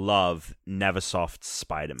would love Neversoft's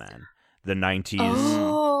Spider-Man, the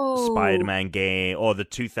 90s Spider-Man game, or the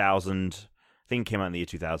 2000. I think it came out in the year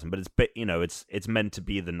 2000, but it's meant to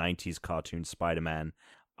be the 90s cartoon Spider-Man.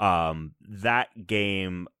 That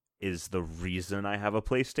game is the reason I have a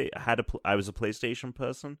PlayStation. I was a PlayStation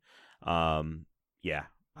person. Yeah.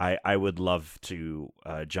 I would love to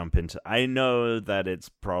jump into... I know that it's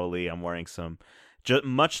probably... I'm wearing some...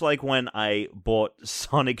 much like when I bought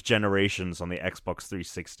Sonic Generations on the Xbox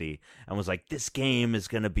 360 and was like, this game is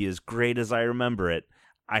going to be as great as I remember it.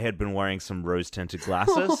 I had been wearing some rose-tinted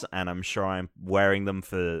glasses, and I'm sure I'm wearing them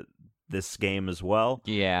for this game as well.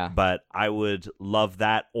 Yeah. But I would love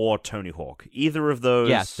that, or Tony Hawk. Either of those...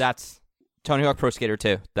 Yes, that's... Tony Hawk Pro Skater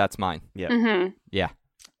 2. That's mine. Yeah. Mm-hmm. Yeah.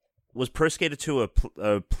 Was Pro Skater 2 a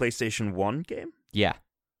PlayStation 1 game? Yeah.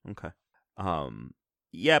 Okay.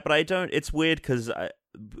 Yeah, but I don't... It's weird because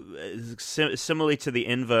similarly to the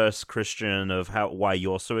inverse, Christian, of why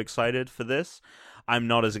you're so excited for this, I'm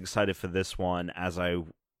not as excited for this one as I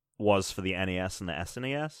was for the NES and the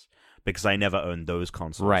SNES, because I never owned those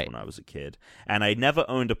consoles when I was a kid. And I never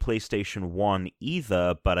owned a PlayStation 1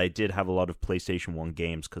 either, but I did have a lot of PlayStation 1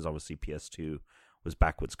 games because obviously PS2 was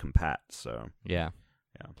backwards compat, so... Yeah.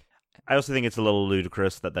 I also think it's a little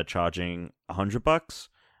ludicrous that they're charging $100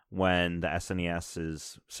 when the SNES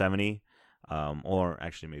is $70, or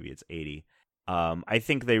actually maybe it's $80. I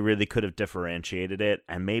think they really could have differentiated it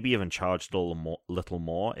and maybe even charged a little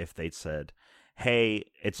more if they'd said, hey,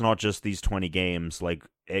 it's not just these 20 games, like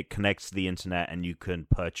it connects to the internet and you can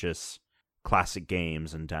purchase classic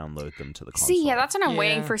games and download them to the console. See, that's what I'm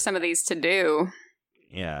waiting for some of these to do.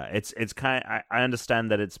 Yeah, it's kind of, I understand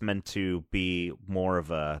that it's meant to be more of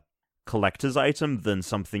a collector's item than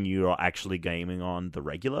something you are actually gaming on the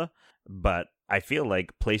regular, but I feel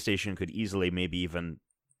like PlayStation could easily maybe even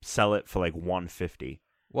sell it for like $150.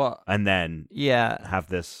 Well, and then have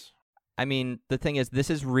this. I mean, the thing is, this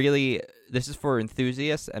is for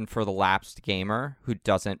enthusiasts and for the lapsed gamer who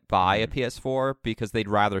doesn't buy a PS4 because they'd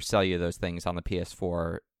rather sell you those things on the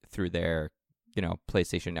PS4 through their,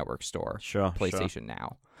 PlayStation Network store. Sure. PlayStation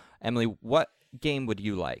Now. Emily, what game would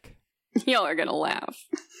you like? Y'all are gonna laugh.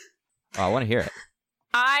 Oh, I want to hear it.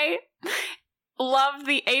 I love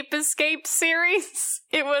the Ape Escape series.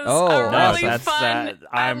 It was really fun.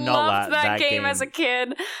 I loved that game as a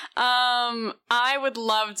kid. I would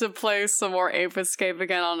love to play some more Ape Escape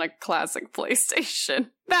again on a classic PlayStation.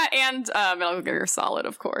 That and Metal Gear Solid,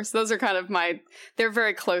 of course. Those are kind of they're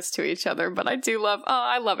very close to each other, but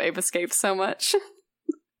I love Ape Escape so much.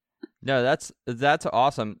 No, that's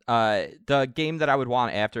awesome. The game that I would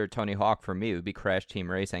want after Tony Hawk for me would be Crash Team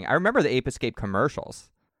Racing. I remember the Ape Escape commercials.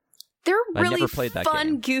 They're I really never played that fun,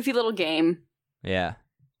 game. goofy little game. Yeah,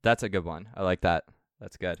 that's a good one. I like that.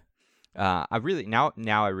 That's good. I really want an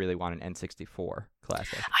N64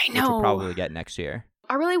 classic. I know. Which we'll probably get next year.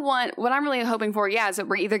 What I'm really hoping for, is that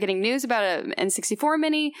we're either getting news about an N64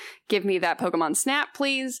 mini, give me that Pokemon Snap,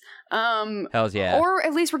 please. Hells yeah. Or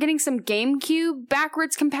at least we're getting some GameCube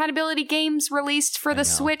backwards compatibility games released for the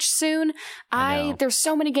Switch soon. There's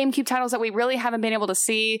so many GameCube titles that we really haven't been able to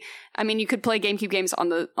see. I mean, you could play GameCube games on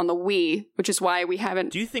the Wii, which is why we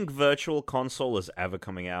haven't. Do you think Virtual Console is ever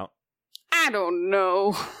coming out? I don't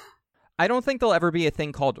know. I don't think there'll ever be a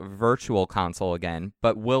thing called Virtual Console again,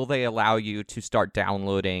 but will they allow you to start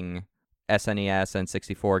downloading SNES and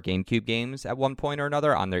 64 GameCube games at one point or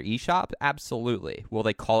another on their eShop? Absolutely. Will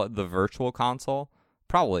they call it the Virtual Console?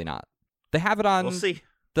 Probably not. They have it on we'll see.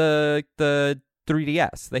 the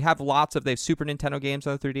 3DS. They have Super Nintendo games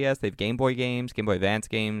on the 3DS. They have Game Boy games, Game Boy Advance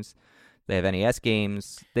games. They have NES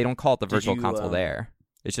games. They don't call it the Virtual Console there.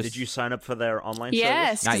 It's just. Did you sign up for their online service?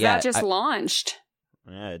 Yes, because that just launched.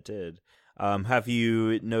 Yeah, it did. Have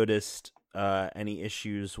you noticed any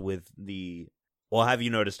issues with the Or have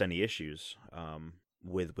you noticed any issues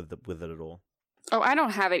with it at all? Oh, I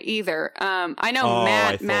don't have it either. I know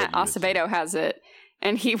Matt Acevedo has it,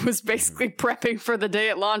 and he was basically prepping for the day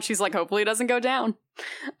it launched. He's like, hopefully it doesn't go down.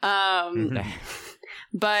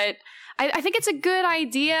 But I think it's a good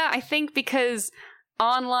idea. I think because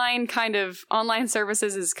online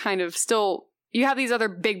services is kind of still, you have these other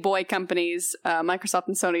big boy companies, Microsoft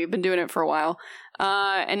and Sony have been doing it for a while.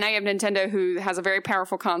 And now you have Nintendo, who has a very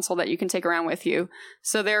powerful console that you can take around with you.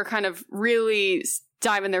 So they're kind of really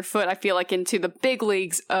diving their foot, I feel like, into the big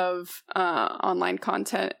leagues of online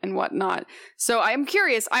content and whatnot. So I'm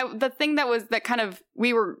curious. The thing that kind of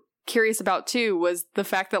we were curious about too was the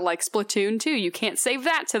fact that, like, Splatoon 2, you can't save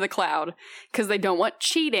that to the cloud because they don't want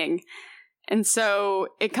cheating. And so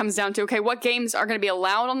it comes down to, okay, what games are going to be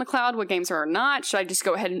allowed on the cloud? What games are not? Should I just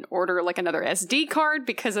go ahead and order like another SD card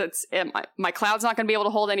because my cloud's not going to be able to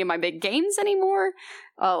hold any of my big games anymore?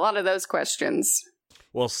 A lot of those questions.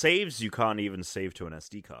 Well, saves you can't even save to an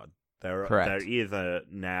SD card. They're either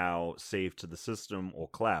now saved to the system or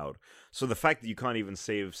cloud. So the fact that you can't even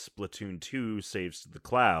save Splatoon 2 saves to the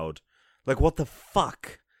cloud, like, what the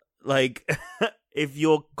fuck? Like, if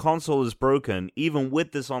your console is broken, even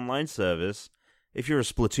with this online service, if you're a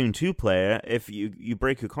Splatoon 2 player, if you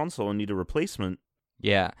break your console and need a replacement,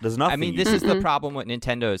 yeah, there's nothing. I mean, this is the problem with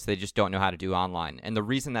Nintendo, is they just don't know how to do online. And the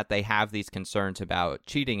reason that they have these concerns about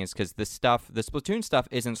cheating is because the Splatoon stuff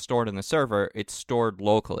isn't stored in the server, it's stored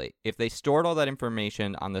locally. If they stored all that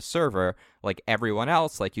information on the server, like everyone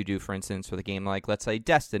else, like you do, for instance, with a game like, let's say,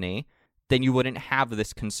 Destiny, then you wouldn't have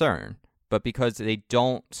this concern. But because they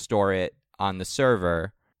don't store it on the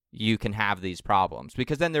server, you can have these problems,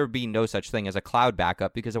 because then there would be no such thing as a cloud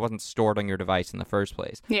backup because it wasn't stored on your device in the first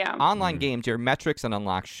place. Yeah. Online games, your metrics and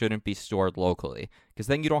unlocks shouldn't be stored locally, because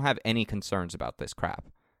then you don't have any concerns about this crap.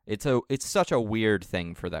 It's such a weird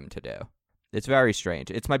thing for them to do. It's very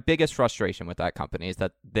strange. It's my biggest frustration with that company is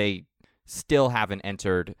that they still haven't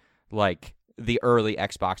entered, like, the early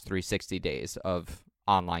Xbox 360 days of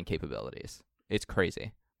online capabilities. It's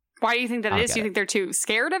crazy. Why do you think that it is? Do you think they're too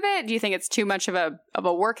scared of it? Do you think it's too much of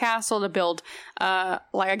a work hassle to build,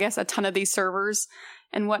 I guess, a ton of these servers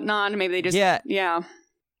and whatnot? Maybe they just... Yeah.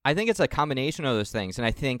 I think it's a combination of those things. And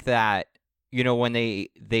I think that, when they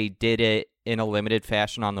did it in a limited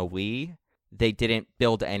fashion on the Wii, they didn't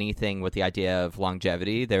build anything with the idea of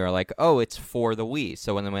longevity. They were like, oh, it's for the Wii.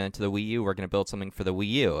 So when they went into the Wii U, we're going to build something for the Wii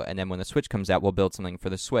U. And then when the Switch comes out, we'll build something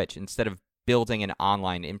for the Switch, instead of building an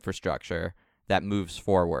online infrastructure that moves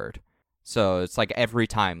forward. So it's like every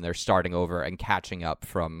time they're starting over and catching up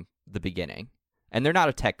from the beginning. And they're not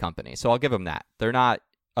a tech company, so I'll give them that. They're not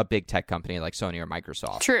a big tech company like Sony or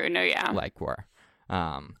Microsoft. True, no, yeah. Like we're.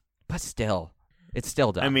 But still, it's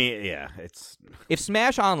still dumb. I mean, yeah, it's... If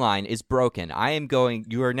Smash Online is broken,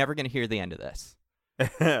 you are never going to hear the end of this.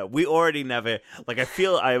 We already never... Like, I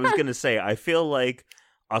feel like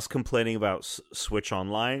us complaining about Switch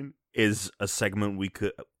Online is a segment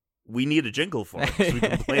we need a jingle for it, because we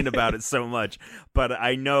complain about it so much. But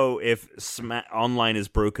I know if online is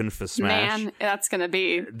broken for Smash, man, that's going to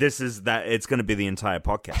be... It's going to be the entire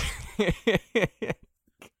podcast.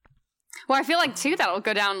 Well, I feel like, too, that'll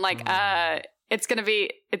go down like, it's going to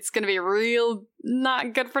be real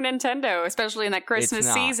not good for Nintendo, especially in that Christmas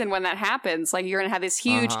season when that happens. Like, you're going to have this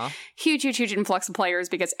huge influx of players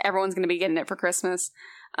because everyone's going to be getting it for Christmas.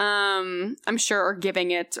 I'm sure, or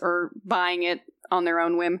giving it or buying it on their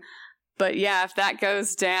own whim. But yeah, if that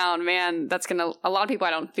goes down, man, a lot of people,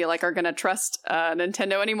 I don't feel like, are gonna trust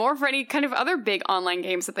Nintendo anymore for any kind of other big online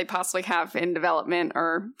games that they possibly have in development,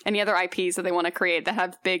 or any other IPs that they want to create that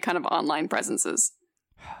have big kind of online presences.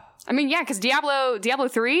 I mean, yeah, because Diablo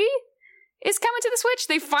 3 is coming to the Switch.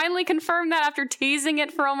 They finally confirmed that after teasing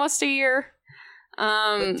it for almost a year.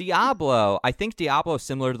 But Diablo, I think Diablo is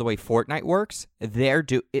similar to the way Fortnite works. They're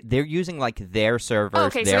using like their servers.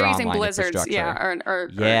 Okay, so they're using Blizzard's,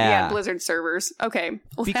 Blizzard servers. Okay,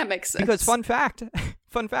 well that makes sense. Because fun fact,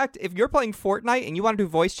 if you're playing Fortnite and you want to do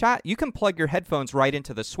voice chat, you can plug your headphones right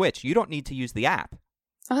into the Switch. You don't need to use the app.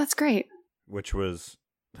 Oh, that's great. Which was...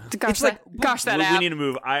 Gosh, that app. We need to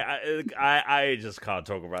move. I just can't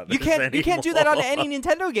talk about this anymore. You can't do that on any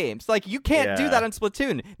Nintendo games. Like, you can't do that on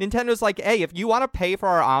Splatoon. Nintendo's like, hey, if you want to pay for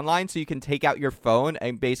our online so you can take out your phone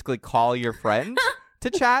and basically call your friends to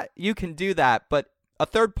chat, you can do that. But a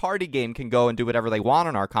third-party game can go and do whatever they want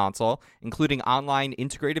on our console, including online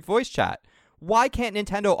integrated voice chat. Why can't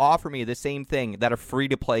Nintendo offer me the same thing that a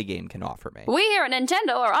free-to-play game can offer me? We here at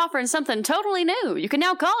Nintendo are offering something totally new. You can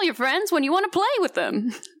now call your friends when you want to play with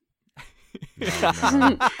them.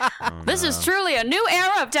 This is truly a new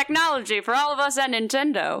era of technology for all of us at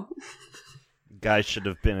Nintendo. Guy should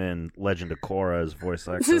have been in Legend of Korra as voice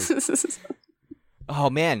actor. Oh,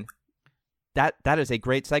 man. That is a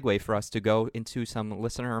great segue for us to go into some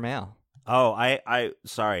listener mail. Oh, I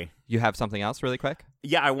sorry. You have something else really quick?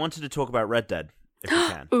 Yeah, I wanted to talk about Red Dead, if you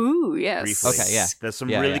can. Ooh, yes. Briefly. Okay, yeah. There's some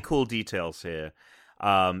Yeah, really yeah. cool details here.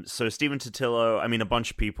 So Stephen Totilo, a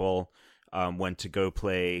bunch of people went to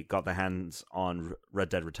got their hands on Red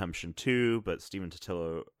Dead Redemption 2, but Stephen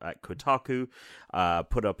Totilo at Kotaku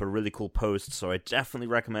put up a really cool post, so I definitely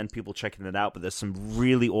recommend people checking it out, but there's some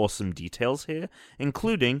really awesome details here,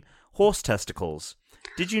 including horse testicles.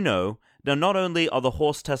 Did you know that not only are the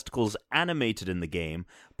horse testicles animated in the game,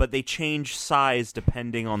 but they change size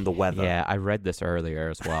depending on the weather? Yeah, I read this earlier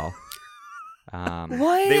as well.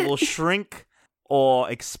 What? They will shrink or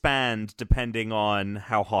expand depending on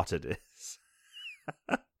how hot it is.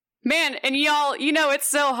 Man, and y'all, it's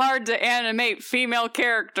so hard to animate female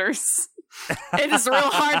characters. It is real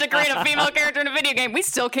hard to create a female character in a video game. We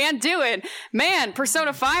still can't do it. Man,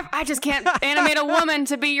 Persona 5, I just can't animate a woman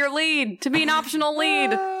to be your lead, to be an optional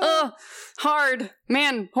lead. Ugh, hard.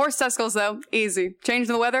 Man, horse testicles, though, easy. Change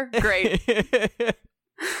the weather? Great.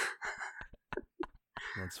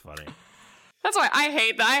 That's funny. That's why I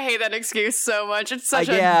hate that excuse so much. It's such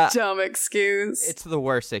Yeah. a dumb excuse. It's the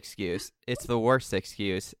worst excuse.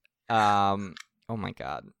 Oh my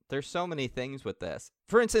god. There's so many things with this.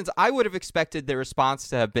 For instance, I would have expected the response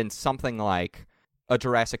to have been something like a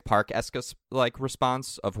Jurassic Park-esque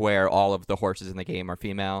response of where all of the horses in the game are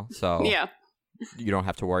female, so Yeah. you don't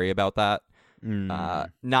have to worry about that.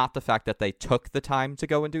 Not the fact that they took the time to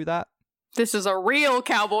go and do that. This is a real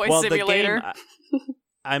cowboy Well, simulator. the game,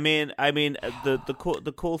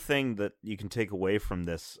 the cool thing that you can take away from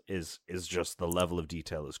this is just the level of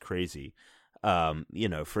detail is crazy.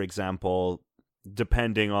 For example,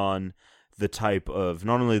 depending on the type of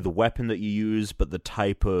not only the weapon that you use, but the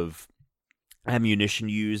type of ammunition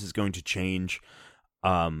you use is going to change.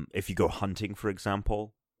 If you go hunting, for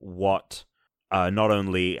example, what not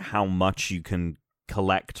only how much you can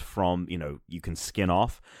collect from, you can skin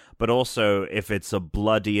off, but also if it's a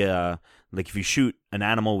bloodier, like if you shoot an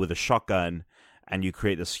animal with a shotgun and you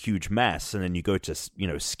create this huge mess and then you go to,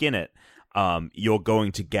 skin it, you're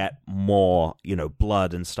going to get more,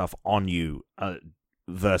 blood and stuff on you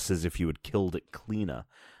versus if you had killed it cleaner.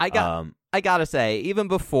 I gotta say, even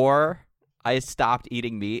before I stopped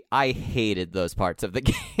eating meat, I hated those parts of the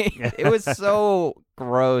game. It was so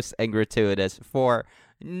gross and gratuitous for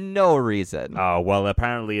no reason. Oh, well,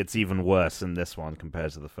 apparently it's even worse in this one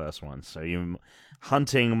compared to the first one. So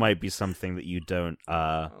hunting might be something that you don't...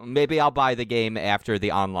 Maybe I'll buy the game after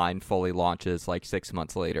the online fully launches, like 6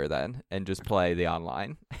 months later then, and just play the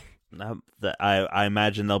online. I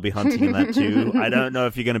imagine they'll be hunting in that too. I don't know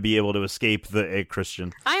if you're going to be able to escape the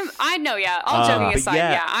Christian. I know, yeah. All joking aside,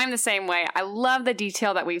 yeah. I'm the same way. I love the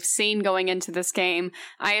detail that we've seen going into this game.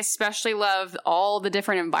 I especially love all the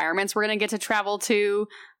different environments we're going to get to travel to.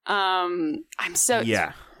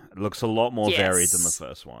 Yeah. It looks a lot more Yes. varied than the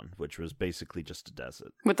first one, which was basically just a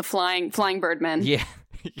desert. With the flying birdmen. Yeah.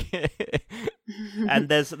 And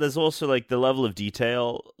there's also like the level of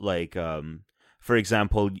detail, like for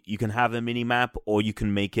example, you can have a mini map or you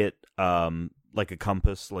can make it like a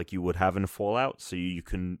compass like you would have in Fallout, so you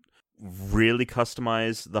can really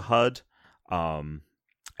customize the HUD.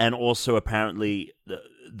 And also apparently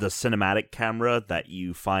the cinematic camera that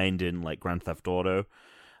you find in like Grand Theft Auto,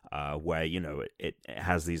 where it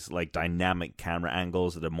has these like dynamic camera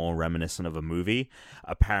angles that are more reminiscent of a movie.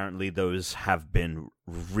 Apparently those have been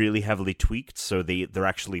really heavily tweaked, so they're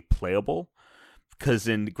actually playable. Because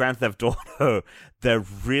in Grand Theft Auto, they're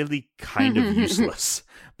really kind of useless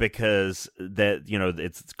because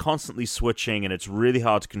it's constantly switching and it's really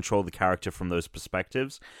hard to control the character from those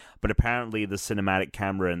perspectives. But apparently the cinematic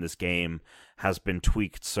camera in this game has been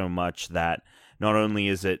tweaked so much that not only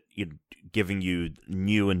is it giving you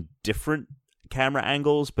new and different camera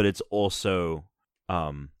angles, but it's also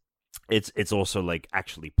it's also like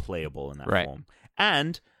actually playable in that form.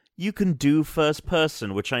 And you can do first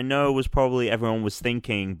person, which I know was probably everyone was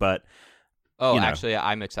thinking, but Actually,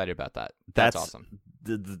 I'm excited about that. That's awesome.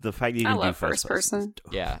 The fact that you can do first person.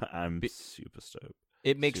 Yeah, I'm super stoked.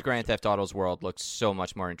 It makes Grand Theft Auto's world look so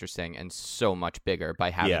much more interesting and so much bigger by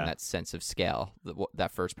having that sense of scale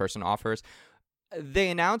that first person offers. They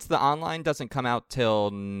announced the online doesn't come out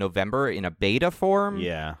till November in a beta form,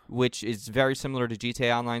 which is very similar to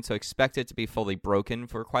GTA Online, so expect it to be fully broken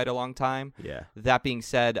for quite a long time. Yeah. That being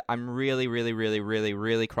said, I'm really, really, really, really,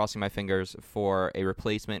 really crossing my fingers for a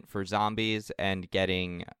replacement for zombies and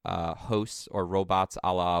getting hosts or robots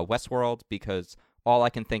a la Westworld, because all I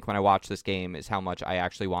can think when I watch this game is how much I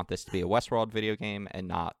actually want this to be a Westworld video game and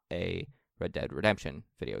not a Red Dead Redemption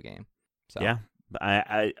video game. So Yeah,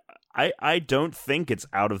 I don't think it's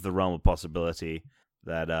out of the realm of possibility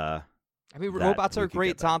that I mean, that robots we are a could great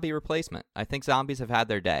get that. zombie replacement. I think zombies have had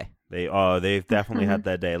their day. they've definitely had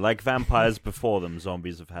their day. Like vampires before them,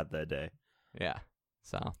 zombies have had their day. Yeah.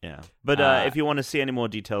 So Yeah, but if you want to see any more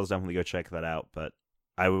details, definitely go check that out. But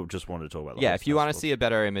I just wanted to talk about the yeah, horse if you want to festivals. see a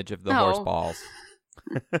better image of the No. horse balls,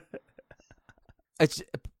 it's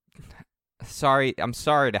I'm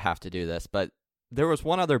sorry to have to do this, but there was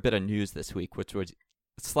one other bit of news this week, which was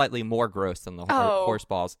slightly more gross than the Oh. horse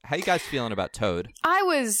balls. How you guys feeling about Toad? I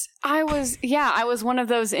was one of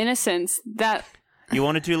those innocents that You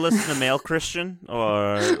want to do listen to male Christian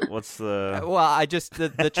or what's the? Well, I just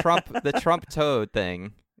the Trump Toad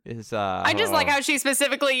thing is. I just like how she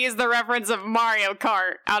specifically used the reference of Mario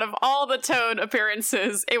Kart. Out of all the Toad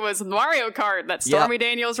appearances, it was Mario Kart that Stormy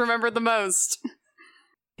Daniels remembered the most.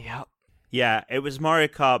 Yep. Yeah, it was Mario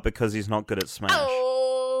Kart because he's not good at Smash,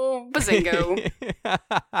 Oh, bazingo.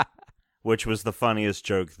 which was the funniest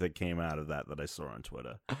joke that came out of that I saw on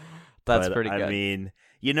Twitter. That's But, pretty good. I mean,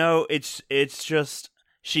 it's just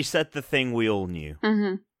she said the thing we all knew.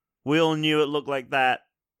 Mm-hmm. We all knew it looked like that.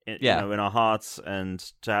 Yeah. In our hearts, and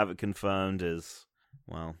to have it confirmed is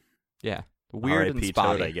well, Yeah, weird and R.I.P.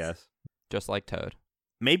 spotty, Toad, I guess. just like Toad.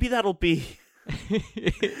 Maybe that'll be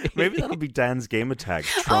Dan's gamer tag.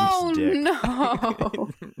 Trump's Oh dick. no!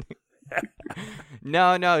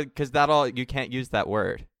 No, because you can't use that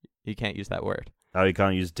word. You can't use that word. Oh, you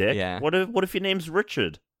can't use dick. Yeah. What if your name's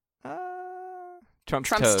Richard? Trump's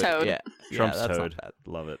Trump's Toad. Toad. Yeah, Trump's that's not Toad. bad.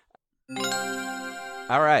 Love it.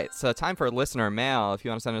 All right, so time for listener mail. If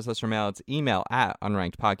you want to send us listener mail, it's email at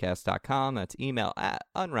unrankedpodcast.com. That's email at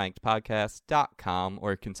unrankedpodcast.com,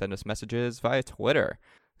 or you can send us messages via Twitter.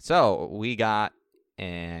 So we got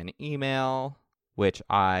an email, which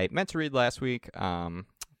I meant to read last week.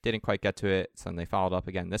 Didn't quite get to it, so they followed up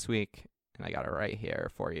again this week, and I got it right here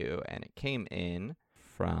for you. And it came in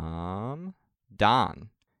from Don.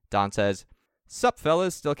 Don says, "Sup,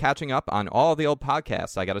 fellas, still catching up on all the old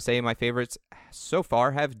podcasts. I gotta say, my favorites so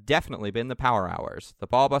far have definitely been the Power Hours. The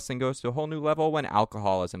ball busting goes to a whole new level when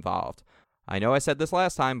alcohol is involved. I know I said this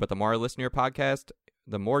last time, but the more I listen to your podcast,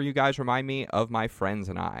 the more you guys remind me of my friends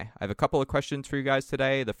and I. I have a couple of questions for you guys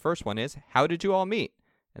today. The first one is, how did you all meet?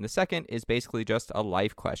 And the second is basically just a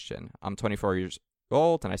life question. I'm 24 years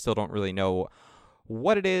old, and I still don't really know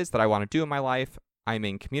what it is that I want to do in my life. I'm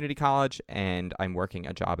in community college, and I'm working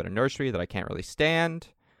a job at a nursery that I can't really stand.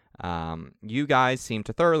 You guys seem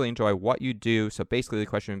to thoroughly enjoy what you do, so basically the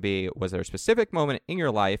question would be, was there a specific moment in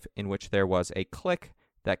your life in which there was a click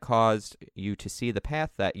that caused you to see the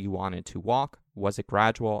path that you wanted to walk? Was it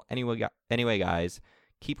gradual? Anyway, guys,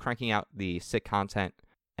 keep cranking out the sick content,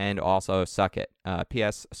 and also suck it.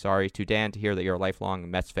 P.S. Sorry to Dan to hear that you're a lifelong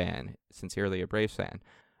Mets fan. Sincerely, a Braves fan."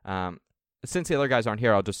 Since the other guys aren't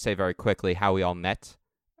here, I'll just say very quickly how we all met.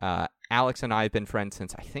 Alex and I have been friends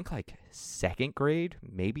since I think like second grade,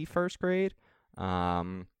 maybe first grade.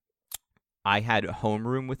 I had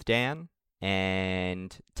homeroom with Dan,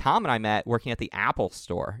 and Tom and I met working at the Apple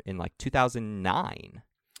store in like 2009.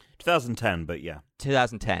 2010, but yeah.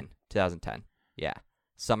 2010. Yeah.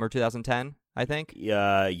 Summer 2010, I think.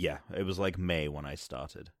 Yeah. It was like May when I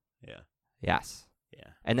started. Yeah. Yes.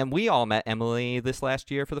 Yeah. And then we all met Emily this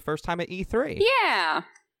last year for the first time at E3. Yeah.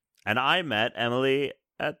 And I met Emily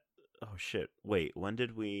at... Oh, shit. Wait, when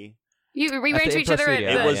did we... We At ran the into each Improv other Studio.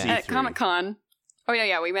 at, It was at E3. Comic-Con. Oh,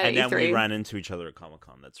 yeah, we met And at then E3. we ran into each other at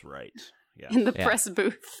Comic-Con. That's right. Yeah. In the Yeah. press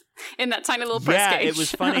booth. In that tiny little press Yeah, cage. it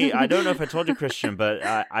was funny. I don't know if I told you, Christian, but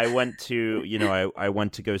I went to, I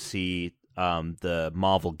went to go see the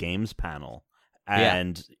Marvel Games panel.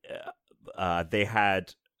 And they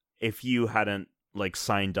had, if you hadn't like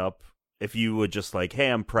signed up, if you were just like, hey,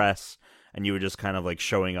 I'm press, and you were just kind of like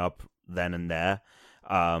showing up then and there,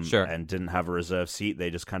 Sure. and didn't have a reserved seat, they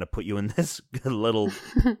just kind of put you in this little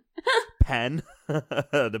pen,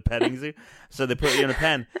 the petting zoo. So they put you in a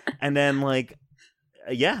pen, and then like,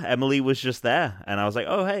 yeah, Emily was just there, and I was like,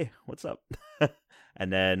 oh, hey, what's up?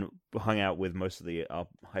 And then hung out with most of the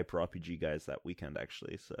Hyper RPG guys that weekend,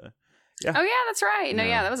 actually. So yeah, Oh, yeah, that's right. No,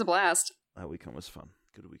 yeah, that was a blast. that weekend was fun.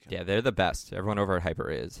 Good weekend. Yeah, they're the best. Everyone over at Hyper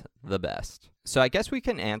is the best. So I guess we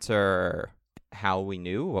can answer how we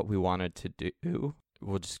knew what we wanted to do.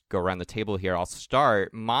 We'll just go around the table here. I'll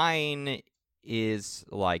start. Mine is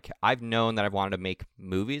like, I've known that I've wanted to make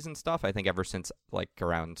movies and stuff, I think ever since like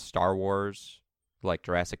around Star Wars, like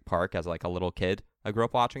Jurassic Park as like a little kid. I grew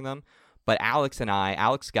up watching them. But Alex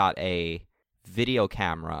got a video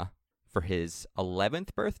camera for his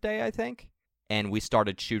 11th birthday, I think. and we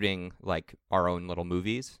started shooting like our own little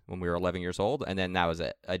movies when we were 11 years old, and then that was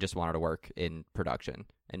it. I just wanted to work in production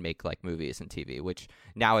and make like movies and TV, which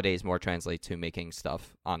nowadays more translates to making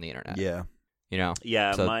stuff on the internet. Yeah. You know?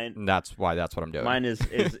 Yeah, so mine. That's what I'm doing. Mine is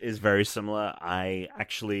very similar.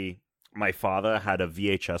 My father had a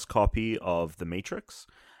VHS copy of The Matrix,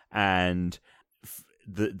 and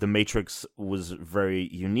the Matrix was very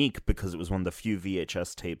unique because it was one of the few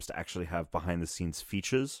VHS tapes to actually have behind the scenes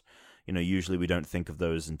features. You know, usually we don't think of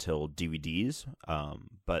those until DVDs.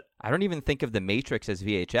 But I don't even think of The Matrix as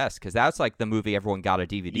VHS because that's like the movie everyone got a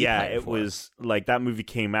DVD. Yeah, it was like that movie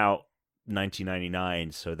came out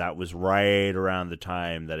 1999, so that was right around the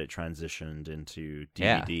time that it transitioned into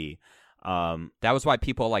DVD. Yeah. That was why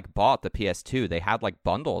people like bought the PS2. They had like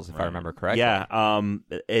bundles, if I remember correctly. Yeah.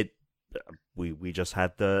 We just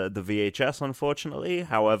had the VHS, unfortunately.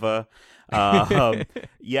 However,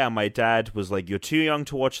 yeah, my dad was like, "You're too young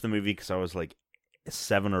to watch the movie," because I was like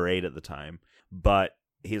 7 or 8 at the time. But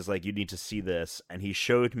he's like, "You need to see this," and he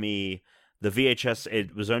showed me the VHS.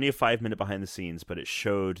 It was only a 5-minute behind the scenes, but it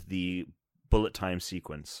showed the bullet time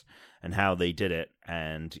sequence and how they did it.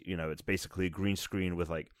 And you know, it's basically a green screen with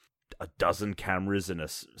like a dozen cameras in a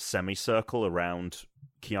semicircle around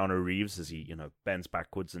Keanu Reeves as he, you know, bends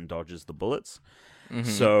backwards and dodges the bullets. Mm-hmm.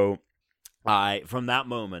 So from that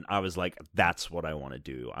moment, I was like, that's what I want to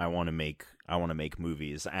do. I want to make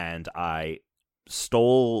movies. And I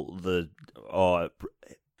stole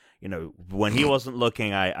you know, when he wasn't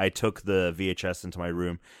looking, I took the VHS into my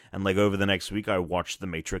room, and like over the next week, I watched The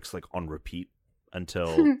Matrix like on repeat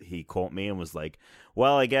until he caught me and was like,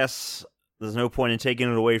 well, I guess there's no point in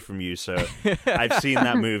taking it away from you. So I've seen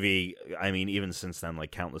that movie, I mean, even since then,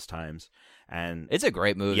 like countless times. And it's a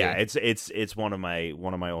great movie. Yeah, it's one of my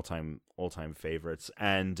all-time favorites.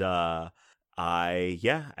 And and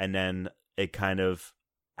then it kind of,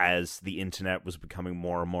 as the internet was becoming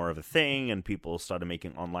more and more of a thing and people started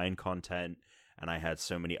making online content, and I had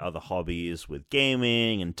so many other hobbies with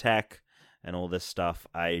gaming and tech and all this stuff,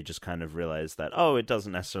 I just kind of realized that, it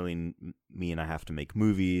doesn't necessarily mean I have to make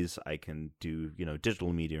movies. I can do, you know,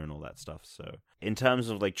 digital media and all that stuff. So in terms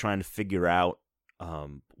of like trying to figure out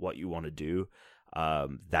what you want to do,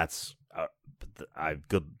 that's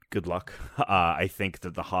good luck. I think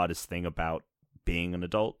that the hardest thing about being an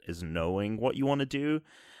adult is knowing what you want to do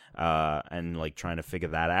and like trying to figure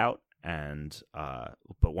that out. And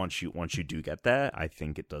but once you do get there, I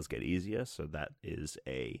think it does get easier. So that is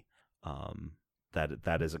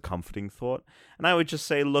that is a comforting thought. And I would just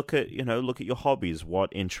say, look at your hobbies. What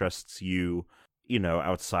interests you, you know,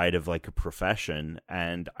 outside of like a profession?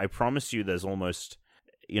 And I promise you, there's almost,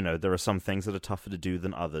 you know, there are some things that are tougher to do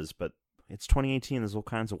than others. But it's 2018. There's all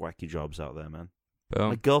kinds of wacky jobs out there, man. Boom.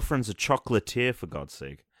 My girlfriend's a chocolatier, for God's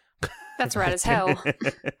sake. That's rad as hell.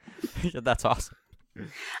 That's awesome.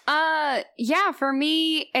 Yeah, for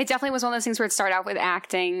me, it definitely was one of those things where it started out with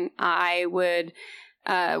acting. I would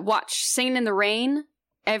watch Singing in the Rain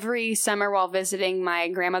every summer while visiting my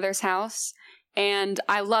grandmother's house. And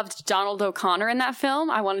I loved Donald O'Connor in that film.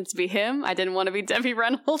 I wanted to be him. I didn't want to be Debbie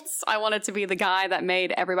Reynolds. I wanted to be the guy that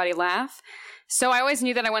made everybody laugh. So I always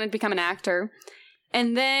knew that I wanted to become an actor.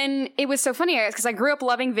 And then it was so funny because I grew up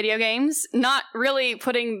loving video games, not really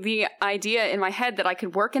putting the idea in my head that I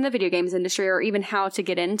could work in the video games industry or even how to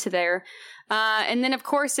get into there. And then, of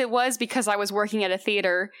course, it was because I was working at a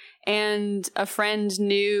theater and a friend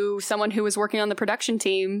knew someone who was working on the production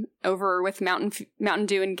team over with Mountain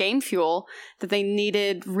Dew and Game Fuel, that they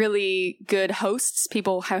needed really good hosts,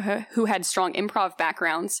 people who had strong improv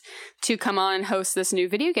backgrounds, to come on and host this new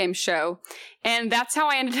video game show. And that's how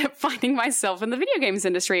I ended up finding myself in the video games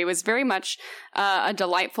industry. It was very much a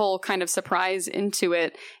delightful kind of surprise into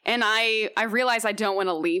it. And I realized I don't want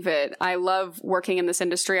to leave it. I love working in this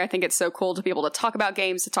industry. I think it's so cool to be able to talk about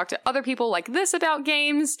games, to talk to other people like this about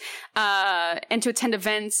games, and to attend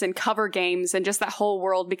events and cover games and just that whole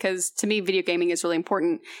world, because to me, video gaming is really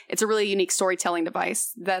important. It's a really unique storytelling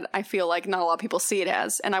device that I feel like not a lot of people see it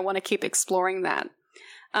as, and I want to keep exploring that.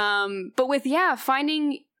 But with,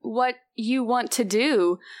 finding what you want to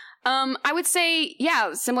do, I would say,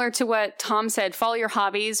 similar to what Tom said, follow your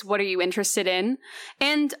hobbies. What are you interested in?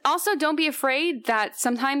 And also don't be afraid that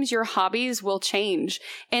sometimes your hobbies will change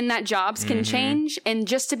and that jobs can change, and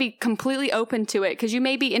just to be completely open to it, because you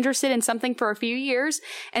may be interested in something for a few years,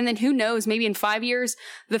 and then who knows, maybe in 5 years,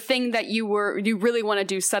 the thing that you really want to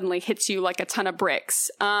do suddenly hits you like a ton of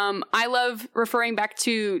bricks. I love referring back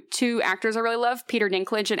to two actors I really love, Peter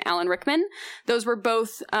Dinklage and Alan Rickman. Those were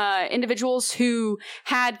both individuals who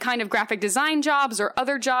had kind kind of graphic design jobs or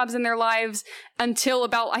other jobs in their lives until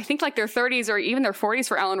about, I think, like their 30s or even their 40s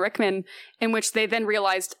for Alan Rickman, in which they then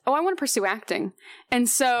realized, oh, I want to pursue acting. And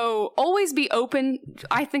so always be open.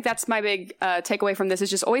 I think that's my big takeaway from this, is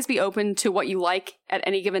just always be open to what you like at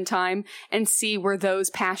any given time and see where those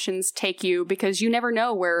passions take you, because you never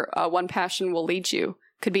know where one passion will lead you.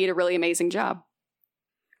 Could be a really amazing job.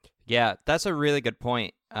 Yeah, that's a really good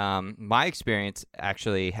point. My experience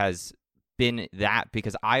actually has been that,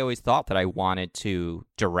 because I always thought that I wanted to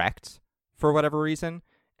direct for whatever reason,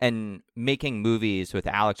 and making movies with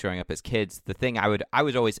Alex growing up as kids, the thing I would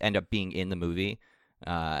always end up being in the movie,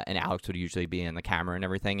 and Alex would usually be in the camera and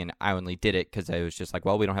everything, and I only did it because I was just like,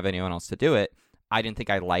 well, we don't have anyone else to do it. I didn't think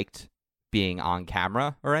I liked being on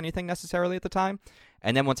camera or anything necessarily at the time.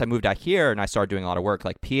 And then once I moved out here and I started doing a lot of work,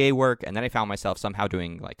 like PA work, and then I found myself somehow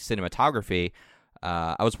doing like cinematography,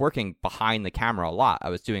 I was working behind the camera a lot. I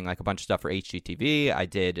was doing like a bunch of stuff for HGTV. I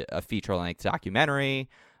did a feature-length documentary.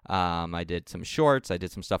 I did some shorts. I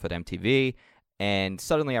did some stuff at MTV. And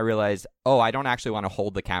suddenly I realized, oh, I don't actually want to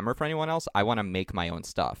hold the camera for anyone else. I want to make my own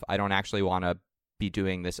stuff. I don't actually want to be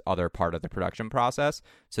doing this other part of the production process.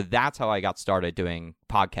 So that's how I got started doing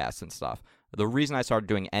podcasts and stuff. The reason I started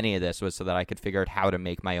doing any of this was so that I could figure out how to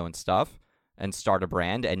make my own stuff and start a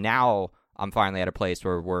brand. And now I'm finally at a place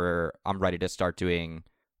where I'm ready to start doing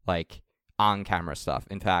like on-camera stuff.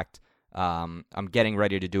 In fact, I'm getting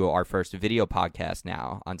ready to do our first video podcast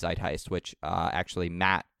now on Zeitgeist, which actually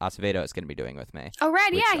Matt Acevedo is going to be doing with me. Oh,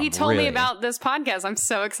 right. Yeah, he told me about this podcast. I'm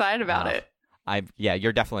so excited about it.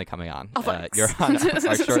 You're definitely coming on. Oh, you're on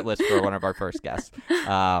our short list for one of our first guests.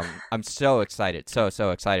 I'm so excited,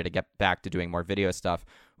 so excited to get back to doing more video stuff,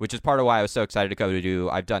 which is part of why I was so excited to go to do.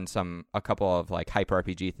 I've done a couple of like Hyper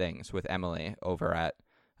RPG things with Emily over at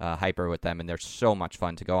Hyper with them, and they're so much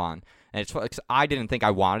fun to go on. And it's I didn't think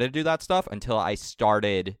I wanted to do that stuff until I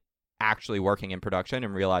started actually working in production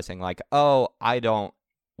and realizing like, oh, I don't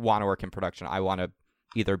want to work in production. I want to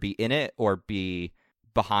either be in it or be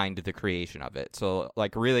behind the creation of it. So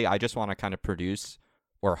like really I just want to kind of produce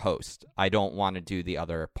or host. I don't want to do the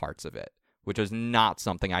other parts of it, which was not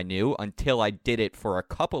something I knew until I did it for a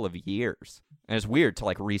couple of years. And it's weird to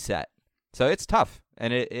like reset. So it's tough,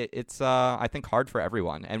 and it's I think hard for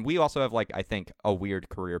everyone. And we also have like I think a weird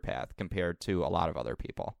career path compared to a lot of other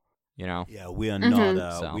people, you know? Yeah, we are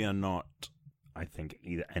not I think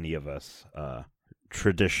either any of us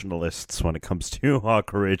traditionalists when it comes to our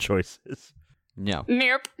career choices. No.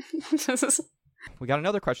 Nope. We got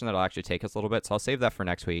another question that'll actually take us a little bit, so I'll save that for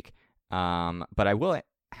next week. But I will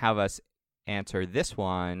have us answer this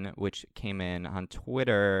one, which came in on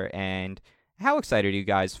Twitter. And how excited are you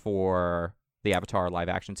guys for the Avatar live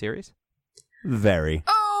action series? Very.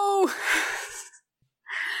 Oh!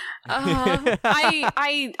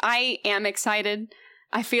 I am excited.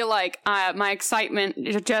 I feel like my excitement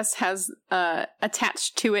just has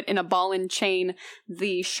attached to it in a ball and chain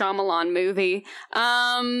the Shyamalan movie.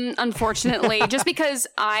 Unfortunately, just because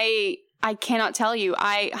I cannot tell you,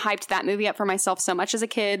 I hyped that movie up for myself so much as a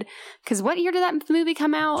kid. Because what year did that movie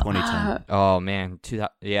come out? 2010. Oh man, okay.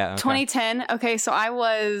 2010. Okay, so I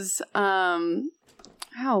was how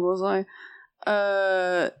old was I?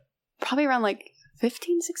 Probably around like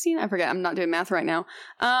 15, 16. I forget. I'm not doing math right now.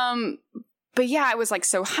 But yeah, I was like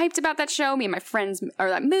so hyped about that show. Me and my friends, or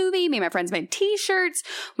that movie, me and my friends made t-shirts.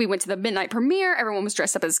 We went to the midnight premiere. Everyone was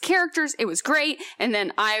dressed up as characters. It was great. And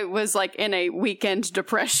then I was like in a weekend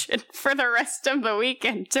depression for the rest of the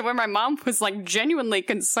weekend, to where my mom was like genuinely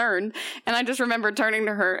concerned. And I just remember turning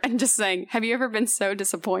to her and just saying, have you ever been so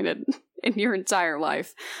disappointed in your entire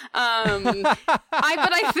life? I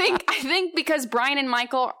think because Brian and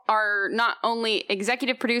Michael are not only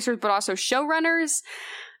executive producers, but also showrunners,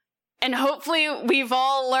 and hopefully we've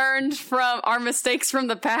all learned from our mistakes from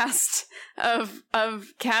the past of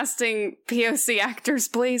casting POC actors,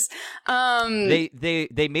 please.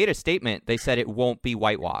 They made a statement. They said it won't be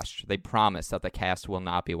whitewashed. They promised that the cast will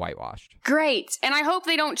not be whitewashed. Great. And I hope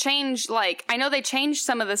they don't change, like, I know they changed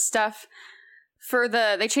some of the stuff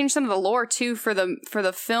they changed some of the lore too for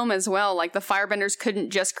the film as well. Like the firebenders couldn't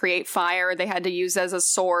just create fire. They had to use as a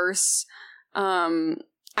source. I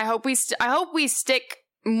hope we stick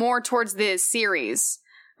more towards the series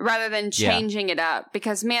rather than changing it up,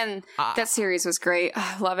 because man, that series was great.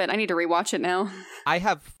 I love it. I need to rewatch it now. I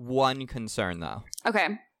have one concern though.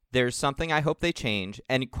 Okay. There's something I hope they change,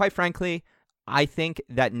 and quite frankly, I think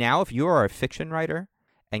that now if you are a fiction writer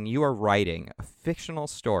and you are writing a fictional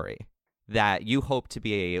story that you hope to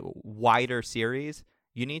be a wider series,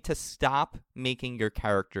 you need to stop making your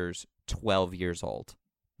characters 12 years old.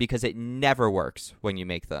 because it never works when you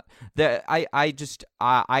make I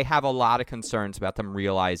have a lot of concerns about them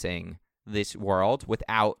realizing this world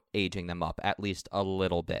without aging them up at least a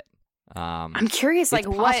little bit. I'm curious, like,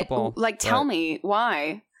 possible, what, like, tell me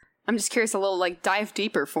why. I'm just curious, a little, like, dive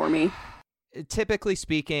deeper for me. Typically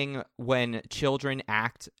speaking, when children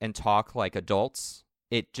act and talk like adults,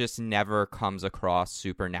 it just never comes across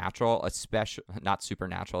supernatural, especially not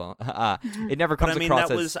supernatural. It never comes across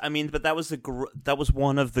that was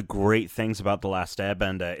one of the great things about The Last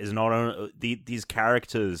Airbender is not only these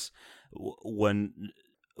characters when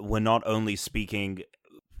were not only speaking,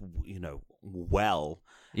 well,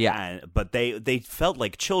 but they felt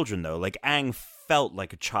like children though. Like Aang felt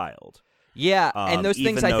like a child. Yeah, and those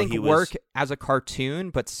things I think work was... as a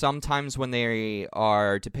cartoon, but sometimes when they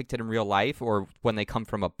are depicted in real life or when they come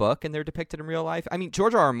from a book and they're depicted in real life. I mean,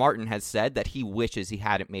 George R.R. Martin has said that he wishes he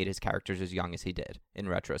hadn't made his characters as young as he did in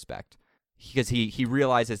retrospect. Because he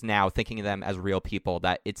realizes now, thinking of them as real people,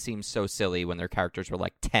 that it seems so silly when their characters were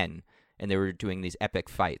like 10 and they were doing these epic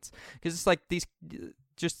fights. Because it's like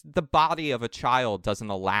just the body of a child doesn't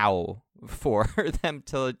allow for them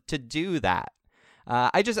to do that.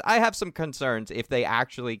 I have some concerns if they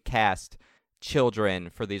actually cast children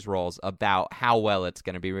for these roles about how well it's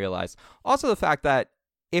going to be realized. Also, the fact that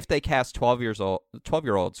if they cast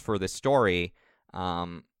 12-year-olds for this story,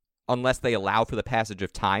 unless they allow for the passage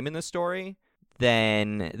of time in the story,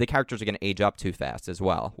 then the characters are going to age up too fast as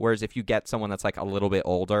well. Whereas if you get someone that's like a little bit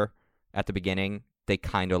older at the beginning, they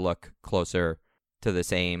kind of look closer to the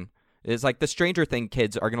same. It's like the Stranger Things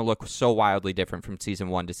kids are going to look so wildly different from season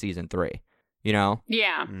 1 to season 3. You know?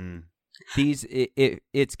 Yeah.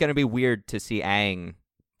 It's going to be weird to see Aang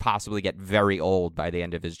possibly get very old by the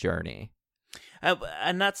end of his journey.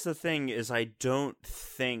 And that's the thing, is I don't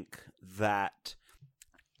think that,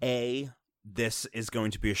 this is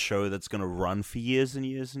going to be a show that's going to run for years and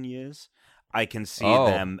years and years. I can see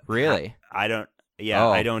them... Really? I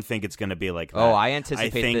don't think it's going to be like that. I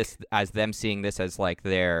anticipate this as them seeing this as like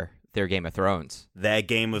their Game of Thrones. Their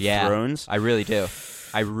Game of Thrones? I really do.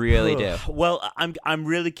 I really do. Well, I'm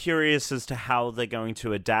really curious as to how they're going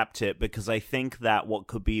to adapt it, because I think that what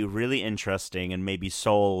could be really interesting and maybe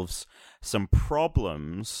solves some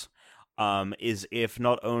problems is if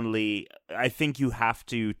not only... I think you have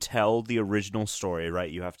to tell the original story,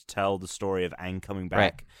 right? You have to tell the story of Aang coming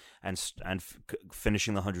back and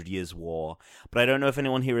finishing the 100 Years' War. But I don't know if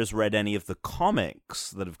anyone here has read any of the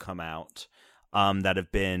comics that have come out. That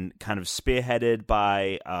have been kind of spearheaded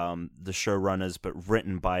by the showrunners, but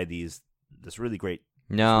written by this really great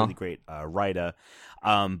writer.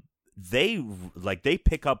 They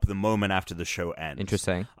pick up the moment after the show ends.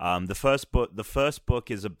 Interesting. The first book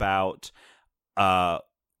is about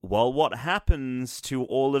what happens to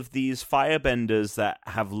all of these firebenders that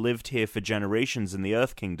have lived here for generations in the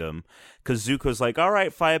Earth Kingdom? Because Zuko's like, all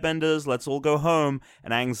right, firebenders, let's all go home,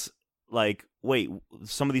 and Aang's like, wait,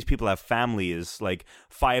 some of these people have families. Like,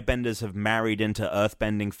 firebenders have married into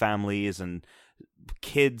earthbending families, and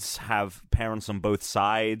kids have parents on both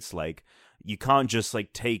sides. Like, you can't just,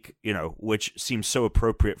 like, take, which seems so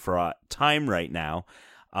appropriate for our time right now.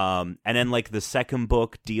 And then, like, the second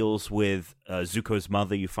book deals with Zuko's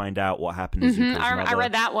mother. You find out what happened to Zuko's mother. I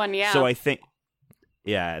read that one, yeah. So I think,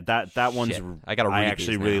 that one's... I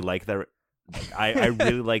actually really like that. I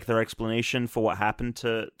really like their explanation for what happened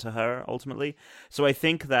to her ultimately. So I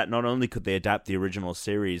think that not only could they adapt the original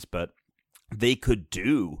series, but they could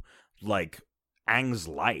do like Aang's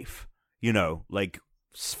life, like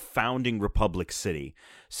founding Republic City.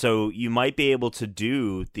 So you might be able to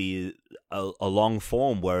do a long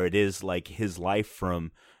form where it is like his life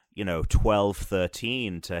from 12,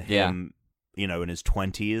 13 to him, in his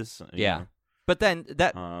 20s. Yeah. But then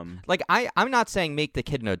that, I'm not saying make the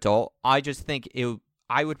kid an adult. I just think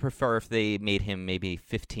I would prefer if they made him maybe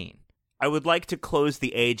 15. I would like to close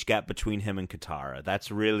the age gap between him and Katara. That's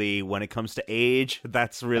really, when it comes to age,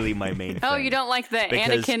 that's really my main thing. Oh, you don't like the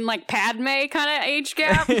Anakin, like Padme kind of age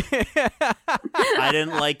gap? I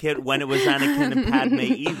didn't like it when it was Anakin and Padme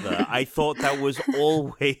either. I thought that was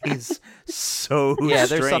always so strange.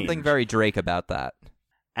 There's something very Drake about that.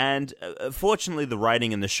 And fortunately, the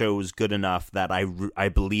writing in the show was good enough that I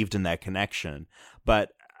believed in that connection.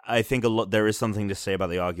 But I think there is something to say about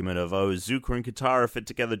the argument of, Zuko and Katara fit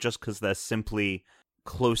together just because they're simply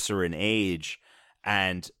closer in age.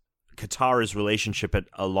 And Katara's relationship at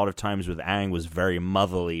a lot of times with Aang was very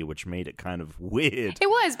motherly, which made it kind of weird. It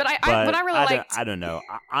was, but I really liked... I don't know.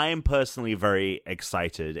 I am personally very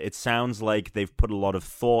excited. It sounds like they've put a lot of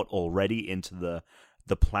thought already into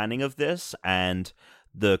the planning of this, and...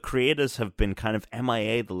 the creators have been kind of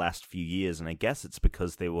MIA the last few years, and I guess it's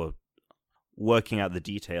because they were working out the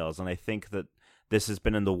details, and I think that this has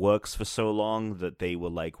been in the works for so long that they were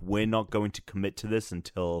like, we're not going to commit to this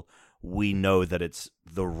until we know that it's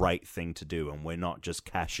the right thing to do, and we're not just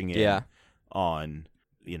cashing in on,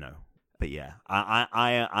 you know. But yeah,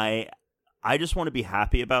 I just want to be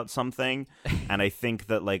happy about something, and I think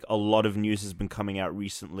that like a lot of news has been coming out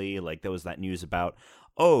recently. Like there was that news about,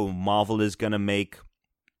 Marvel is gonna make,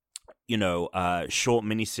 short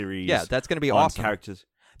miniseries. Yeah, that's gonna be awesome. Characters.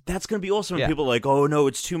 That's gonna be awesome. And people are like, oh no,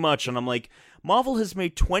 it's too much. And I'm like, Marvel has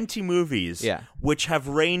made 20 movies, which have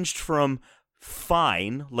ranged from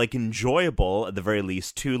fine, like enjoyable at the very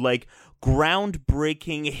least, to like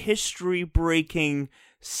groundbreaking, history-breaking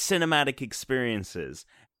cinematic experiences.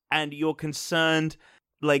 And you're concerned,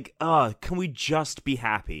 like, can we just be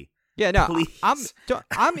happy? Yeah, no, please?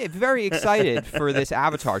 I'm very excited for this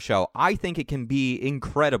Avatar show. I think it can be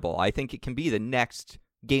incredible. I think it can be the next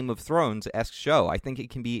Game of Thrones-esque show. I think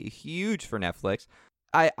it can be huge for Netflix.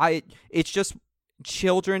 It's just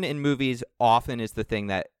children in movies often is the thing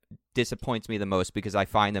that disappoints me the most because I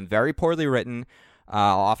find them very poorly written.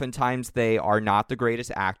 Oftentimes they are not the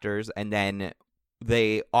greatest actors, and then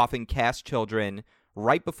they often cast children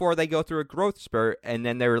right before they go through a growth spurt, and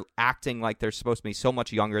then they're acting like they're supposed to be so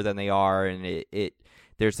much younger than they are, and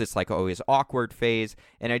there's this like always awkward phase,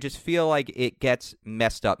 and I just feel like it gets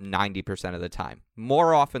messed up 90% of the time.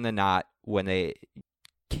 More often than not, when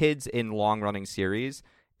kids in long-running series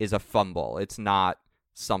is a fumble. It's not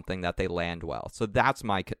something that they land well. So that's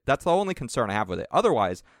the only concern I have with it.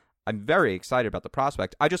 Otherwise, I'm very excited about the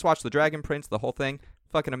prospect. I just watched The Dragon Prince, the whole thing.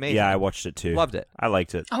 Fucking amazing. Yeah, I watched it too. Loved it. I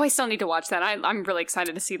liked it. Oh, I still need to watch that. I'm really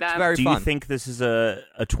excited to see that. It's very fun. Do you think this is a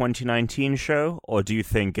 2019 show, or do you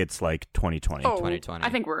think it's like 2020? Oh, 2020. I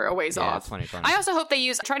think we're a ways off. 2020. I also hope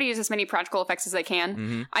they try to use as many practical effects as they can.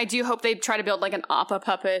 Mm-hmm. I do hope they try to build like an Appa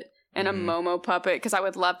puppet and a Momo puppet, because I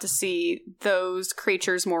would love to see those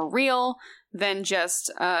creatures more real than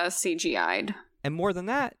just CGI'd. And more than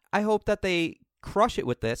that, I hope that they crush it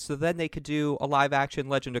with this, so then they could do a live-action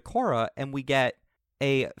Legend of Korra, and we get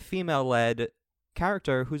a female-led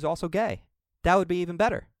character who's also gay. That would be even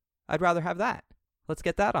better. I'd rather have that. Let's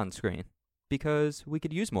get that on screen, because we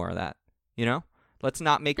could use more of that, you know? Let's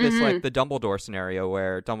not make this like the Dumbledore scenario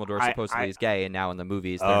where Dumbledore supposedly is gay, and now in the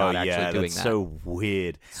movies they're not actually doing that. That's so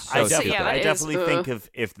weird. So I definitely think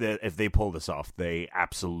if they pull this off, they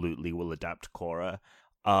absolutely will adapt Korra.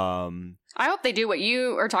 I hope they do what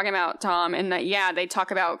you are talking about, Tom, and that they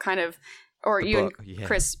talk about kind of, or you and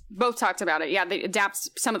Chris both talked about it. Yeah, they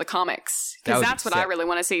adapt some of the comics, because that's what I really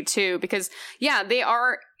want to see too. Because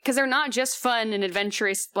they're not just fun and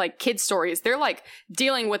adventurous like kid stories. They're like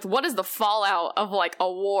dealing with what is the fallout of like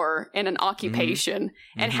a war and an occupation,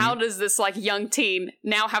 and how does this like young teen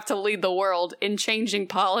now have to lead the world in changing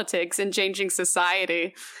politics and changing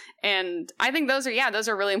society. And I think those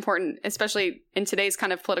are really important, especially in today's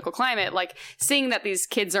kind of political climate, like seeing that these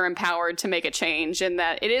kids are empowered to make a change, and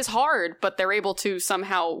that it is hard, but they're able to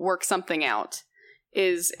somehow work something out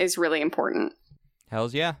is really important.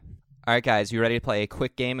 Hells yeah. All right, guys, you ready to play a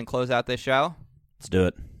quick game and close out this show? Let's do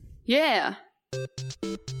it. Yeah.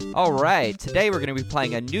 All right, today we're going to be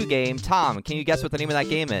playing a new game. Tom, can you guess what the name of that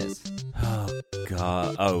game is? Oh,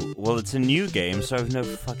 God. Oh, well, it's a new game, so I have no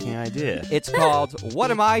fucking idea. It's called What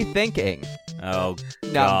Am I Thinking? Oh,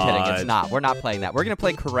 no, God. I'm kidding. It's not. We're not playing that. We're going to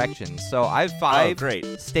play corrections. So I have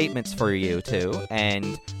 5 statements for you, too,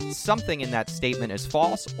 and something in that statement is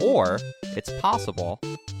false, or it's possible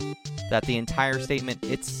that the entire statement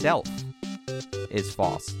itself is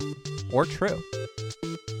false or true.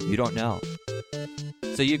 You don't know.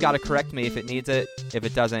 So you got to correct me if it needs it. If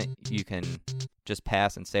it doesn't, you can just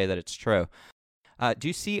pass and say that it's true. Do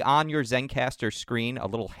you see on your Zencastr screen a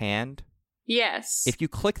little hand? Yes. If you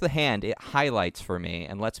click the hand, it highlights for me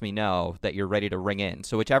and lets me know that you're ready to ring in.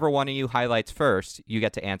 So whichever one of you highlights first, you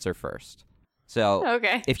get to answer first. So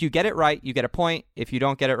if you get it right, you get a point. If you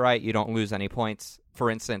don't get it right, you don't lose any points. For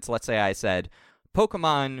instance, let's say I said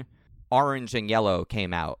Pokemon Orange and Yellow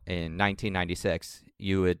came out in 1996.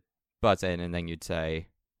 You would buzz in, and then you'd say,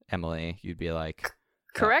 Emily, you'd be like...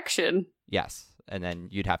 Correction. Yes. And then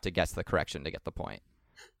you'd have to guess the correction to get the point,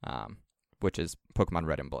 which is Pokemon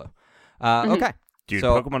Red and Blue. Okay. Dude,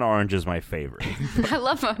 Pokemon Orange is my favorite. I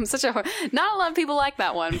love them. Not a lot of people like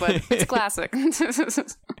that one, but it's classic.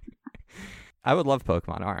 I would love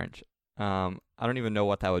Pokemon Orange. I don't even know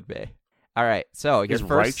what that would be. All right, so your is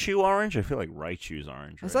first... Raichu orange? I feel like Raichu's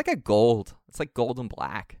orange. Right? It's like a gold. It's like gold and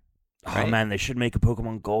black. Right? Oh man, they should make a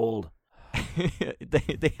Pokemon Gold.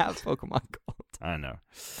 they have Pokemon Gold. I know.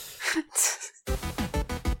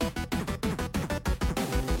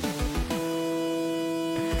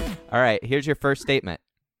 All right, here's your first statement.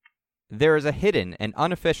 There is a hidden and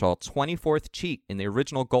unofficial 24th cheat in the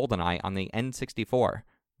original GoldenEye on the N64.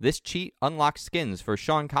 This cheat unlocks skins for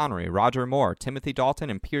Sean Connery, Roger Moore, Timothy Dalton,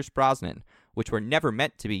 and Pierce Brosnan, which were never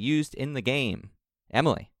meant to be used in the game.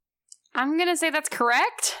 Emily. I'm going to say that's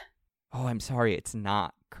correct. Oh, I'm sorry. It's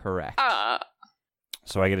not correct.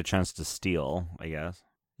 So I get a chance to steal, I guess.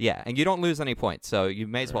 Yeah, and you don't lose any points, so you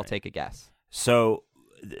may as well take a guess. So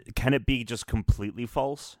can it be just completely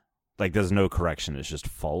false? Like there's no correction, it's just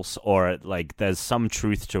false? Or like there's some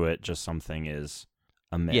truth to it, just something is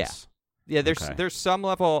amiss? Yeah, there's some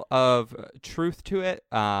level of truth to it,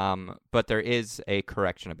 but there is a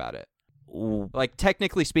correction about it. Like,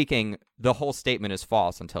 technically speaking, the whole statement is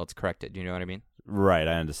false until it's corrected. You know what I mean? Right,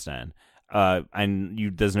 I understand.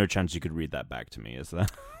 And there's no chance you could read that back to me, is there?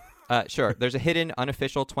 Sure. There's a hidden,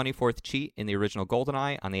 unofficial 24th cheat in the original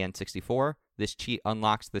GoldenEye on the N64. This cheat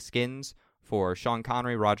unlocks the skins for Sean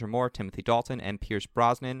Connery, Roger Moore, Timothy Dalton, and Pierce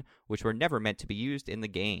Brosnan, which were never meant to be used in the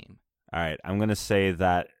game. All right, I'm going to say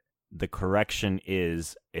that the correction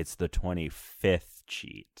is it's the 25th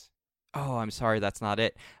cheat. Oh, I'm sorry, that's not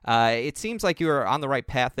it. It seems like you were on the right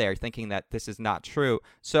path there, thinking that this is not true.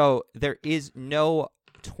 So there is no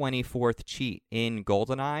 24th cheat in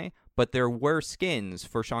GoldenEye, but there were skins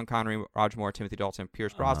for Sean Connery, Roger Moore, Timothy Dalton, and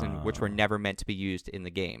Pierce Brosnan, which were never meant to be used in the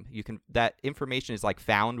game. That information is like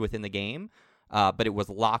found within the game, but it was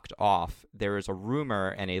locked off. There is a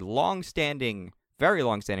rumor, and a very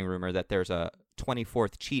long-standing rumor, that there's a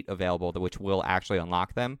 24th cheat available which will actually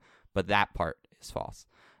unlock them, but that part is false.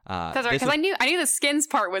 That's right, because I knew the skins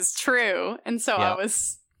part was true, and so I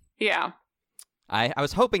was, I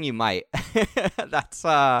was hoping you might.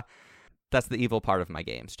 That's the evil part of my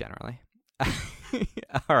games, generally.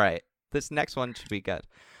 All right, this next one should be good.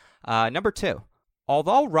 Number 2.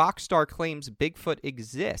 Although Rockstar claims Bigfoot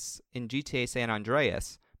exists in GTA San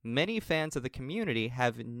Andreas, many fans of the community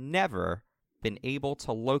have never been able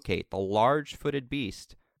to locate the large-footed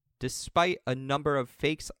beast, despite a number of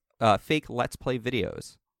fake Let's Play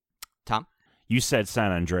videos. Tom? You said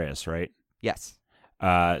San Andreas, right? Yes.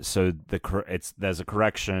 So there's a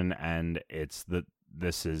correction, and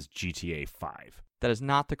this is GTA 5. That is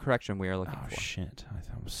not the correction we are looking for. Oh, shit.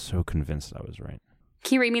 I was so convinced I was right.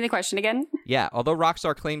 Can you read me the question again? Yeah. Although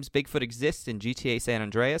Rockstar claims Bigfoot exists in GTA San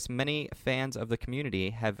Andreas, many fans of the community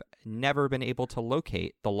have never been able to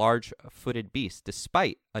locate the large-footed beast,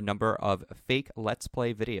 despite a number of fake Let's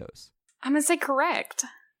Play videos. I'm going to say correct.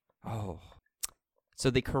 Oh. So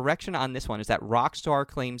the correction on this one is that Rockstar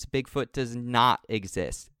claims Bigfoot does not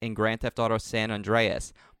exist in Grand Theft Auto San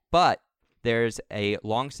Andreas, but there's a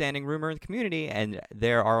long-standing rumor in the community, and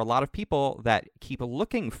there are a lot of people that keep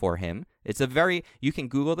looking for him. You can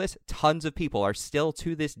Google this. Tons of people are still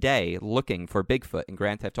to this day looking for Bigfoot in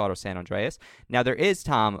Grand Theft Auto San Andreas. Now, there is,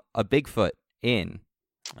 Tom, a Bigfoot in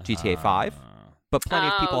GTA 5, but plenty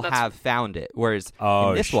of people have found it, whereas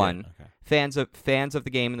in this one... Okay. Fans of the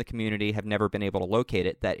game and the community have never been able to locate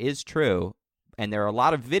it. That is true. And there are a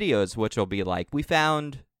lot of videos which will be like, we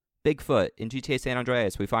found Bigfoot in GTA San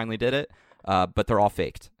Andreas. We finally did it. But they're all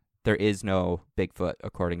faked. There is no Bigfoot,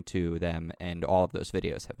 according to them, and all of those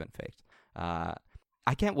videos have been faked.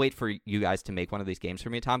 I can't wait for you guys to make one of these games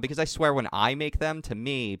for me, Tom, because I swear when I make them, to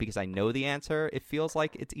me, because I know the answer, it feels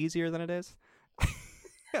like it's easier than it is.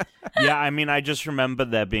 Yeah, I mean, I just remember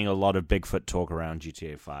there being a lot of Bigfoot talk around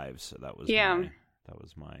GTA 5, so that was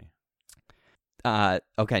my.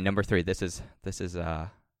 Okay, number 3. This is The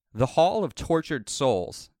Hall of Tortured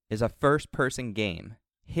Souls is a first-person game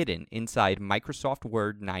hidden inside Microsoft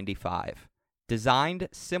Word 95. Designed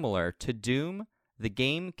similar to Doom, the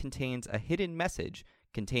game contains a hidden message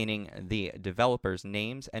containing the developers'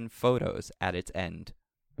 names and photos at its end.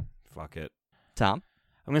 Fuck it. Tom?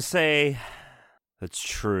 I'm going to say that's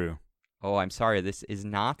true. Oh, I'm sorry. This is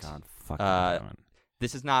not. God fucking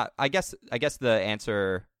this is not. I guess the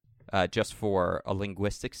answer, just for a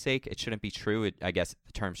linguistic sake, it shouldn't be true. I guess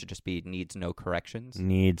the term should just be needs no corrections.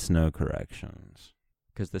 Needs no corrections.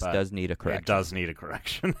 Because this does need a correction. It does need a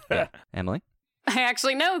correction. Yeah. Emily? I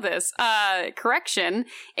actually know this. Correction.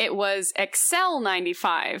 It was Excel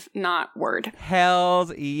 95, not Word.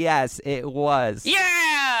 Hells yes, it was.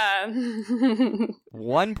 Yeah!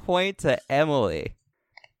 1 point to Emily.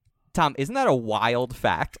 Tom, isn't that a wild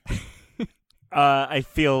fact? I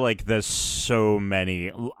feel like there's so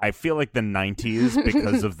many. I feel like the 90s,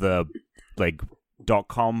 because of the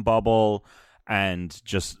 .com bubble and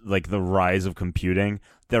just like the rise of computing,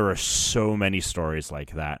 there are so many stories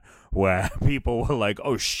like that where people were like,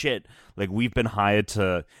 oh shit, like we've been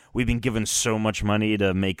given so much money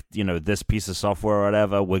to make, this piece of software or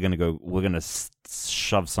whatever. We're gonna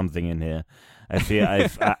shove something in here. I feel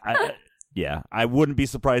Yeah, I wouldn't be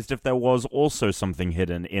surprised if there was also something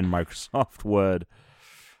hidden in Microsoft Word.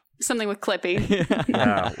 Something with Clippy.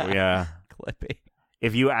 Yeah. Clippy.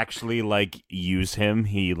 If you actually, like, use him,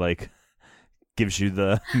 he, like, gives you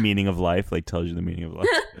the meaning of life, like, tells you the meaning of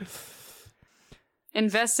life.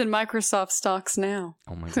 Invest in Microsoft stocks now.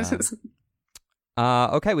 Oh my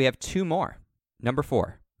god. Okay, we have 2 more. Number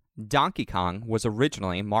 4. Donkey Kong was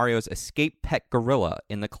originally Mario's escape pet gorilla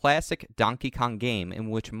in the classic Donkey Kong game in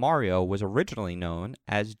which Mario was originally known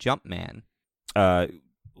as Jumpman.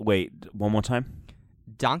 Wait, one more time?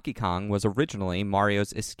 Donkey Kong was originally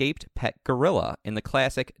Mario's escaped pet gorilla in the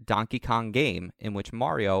classic Donkey Kong game in which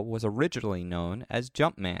Mario was originally known as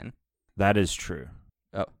Jumpman. That is true.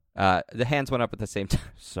 Oh, the hands went up at the same time.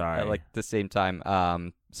 Sorry. Like the same time.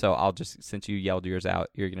 So I'll just, since you yelled yours out,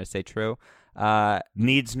 you're going to say true.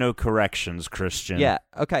 Needs no corrections, Christian. Yeah.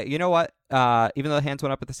 Okay. You know what? Even though the hands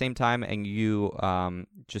went up at the same time and you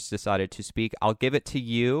just decided to speak, I'll give it to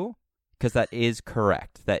you because that is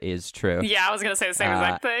correct. That is true. Yeah, I was going to say the same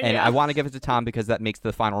exact thing. And yeah. I want to give it to Tom because that makes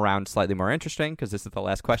the final round slightly more interesting because this is the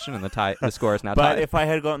last question and the score is now But tied. if I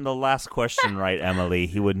had gotten the last question right, Emily,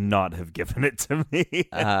 he would not have given it to me.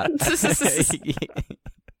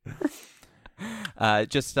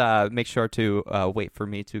 Just make sure to wait for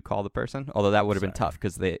me to call the person. Although that would have been tough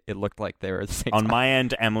because it looked like they were at the same time. On my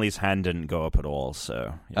end, Emily's hand didn't go up at all.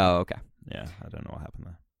 So yeah. Oh, okay. Yeah, I don't know what happened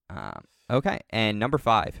there. Okay, and number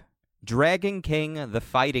 5. Dragon King the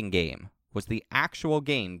Fighting Game was the actual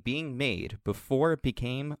game being made before it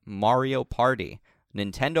became Mario Party.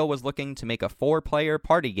 Nintendo was looking to make a 4-player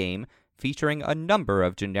party game featuring a number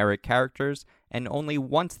of generic characters, and only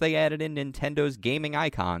once they added in Nintendo's gaming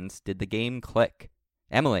icons did the game click.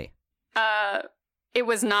 Emily. It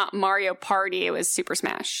was not Mario Party, it was Super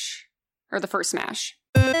Smash. Or the first Smash.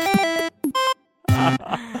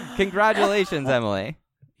 Congratulations, Emily.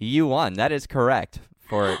 You won. That is correct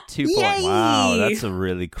for 2 Yay! points. Wow, that's a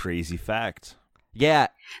really crazy fact. Yeah.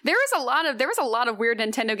 There was a lot of weird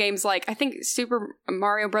Nintendo games. Like I think Super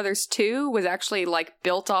Mario Brothers 2 was actually like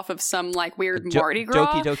built off of some like weird Mardi Gras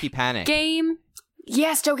Doki Doki Panic game.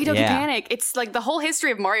 Yes, Doki Doki Panic. It's like the whole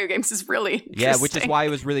history of Mario games is really interesting. Yeah, which is why it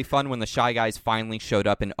was really fun when the Shy Guys finally showed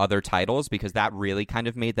up in other titles because that really kind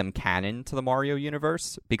of made them canon to the Mario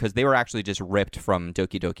universe because they were actually just ripped from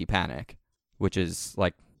Doki Doki Panic, which is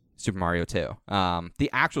like Super Mario 2. The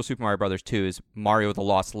actual Super Mario Brothers 2 is Mario the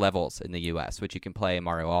Lost Levels in the US, which you can play in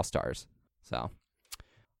Mario All-Stars. So,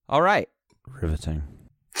 all right. Riveting.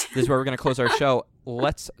 This is where we're going to close our show.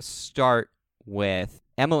 Let's start with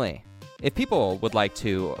Emily. If people would like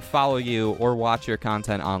to follow you or watch your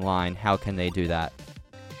content online, how can they do that?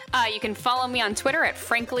 You can follow me on Twitter at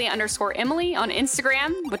frankly_Emily, on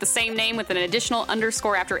Instagram with the same name with an additional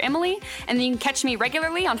underscore after Emily, and then you can catch me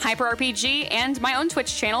regularly on HyperRPG and my own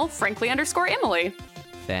Twitch channel, frankly_Emily.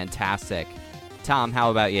 Fantastic. Tom,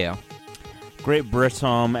 how about you? Great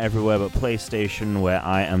Britom everywhere but PlayStation, where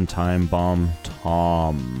I am Time Bomb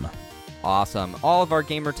Tom. Awesome. All of our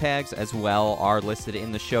gamer tags as well are listed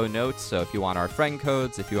in the show notes, so if you want our friend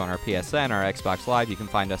codes, if you want our PSN, our Xbox Live, you can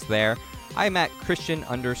find us there. I'm at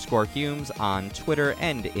Christian_Humes on Twitter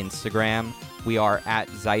and Instagram. We are at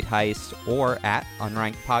Zeitgeist or at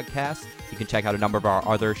Unranked Podcast. You can check out a number of our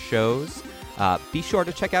other shows. Be sure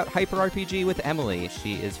to check out HyperRPG with Emily.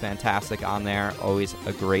 She is fantastic on there. Always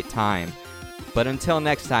a great time. But until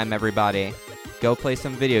next time, everybody, go play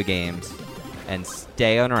some video games and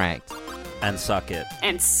stay unranked. And suck it.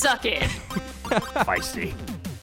 And suck it. Feisty.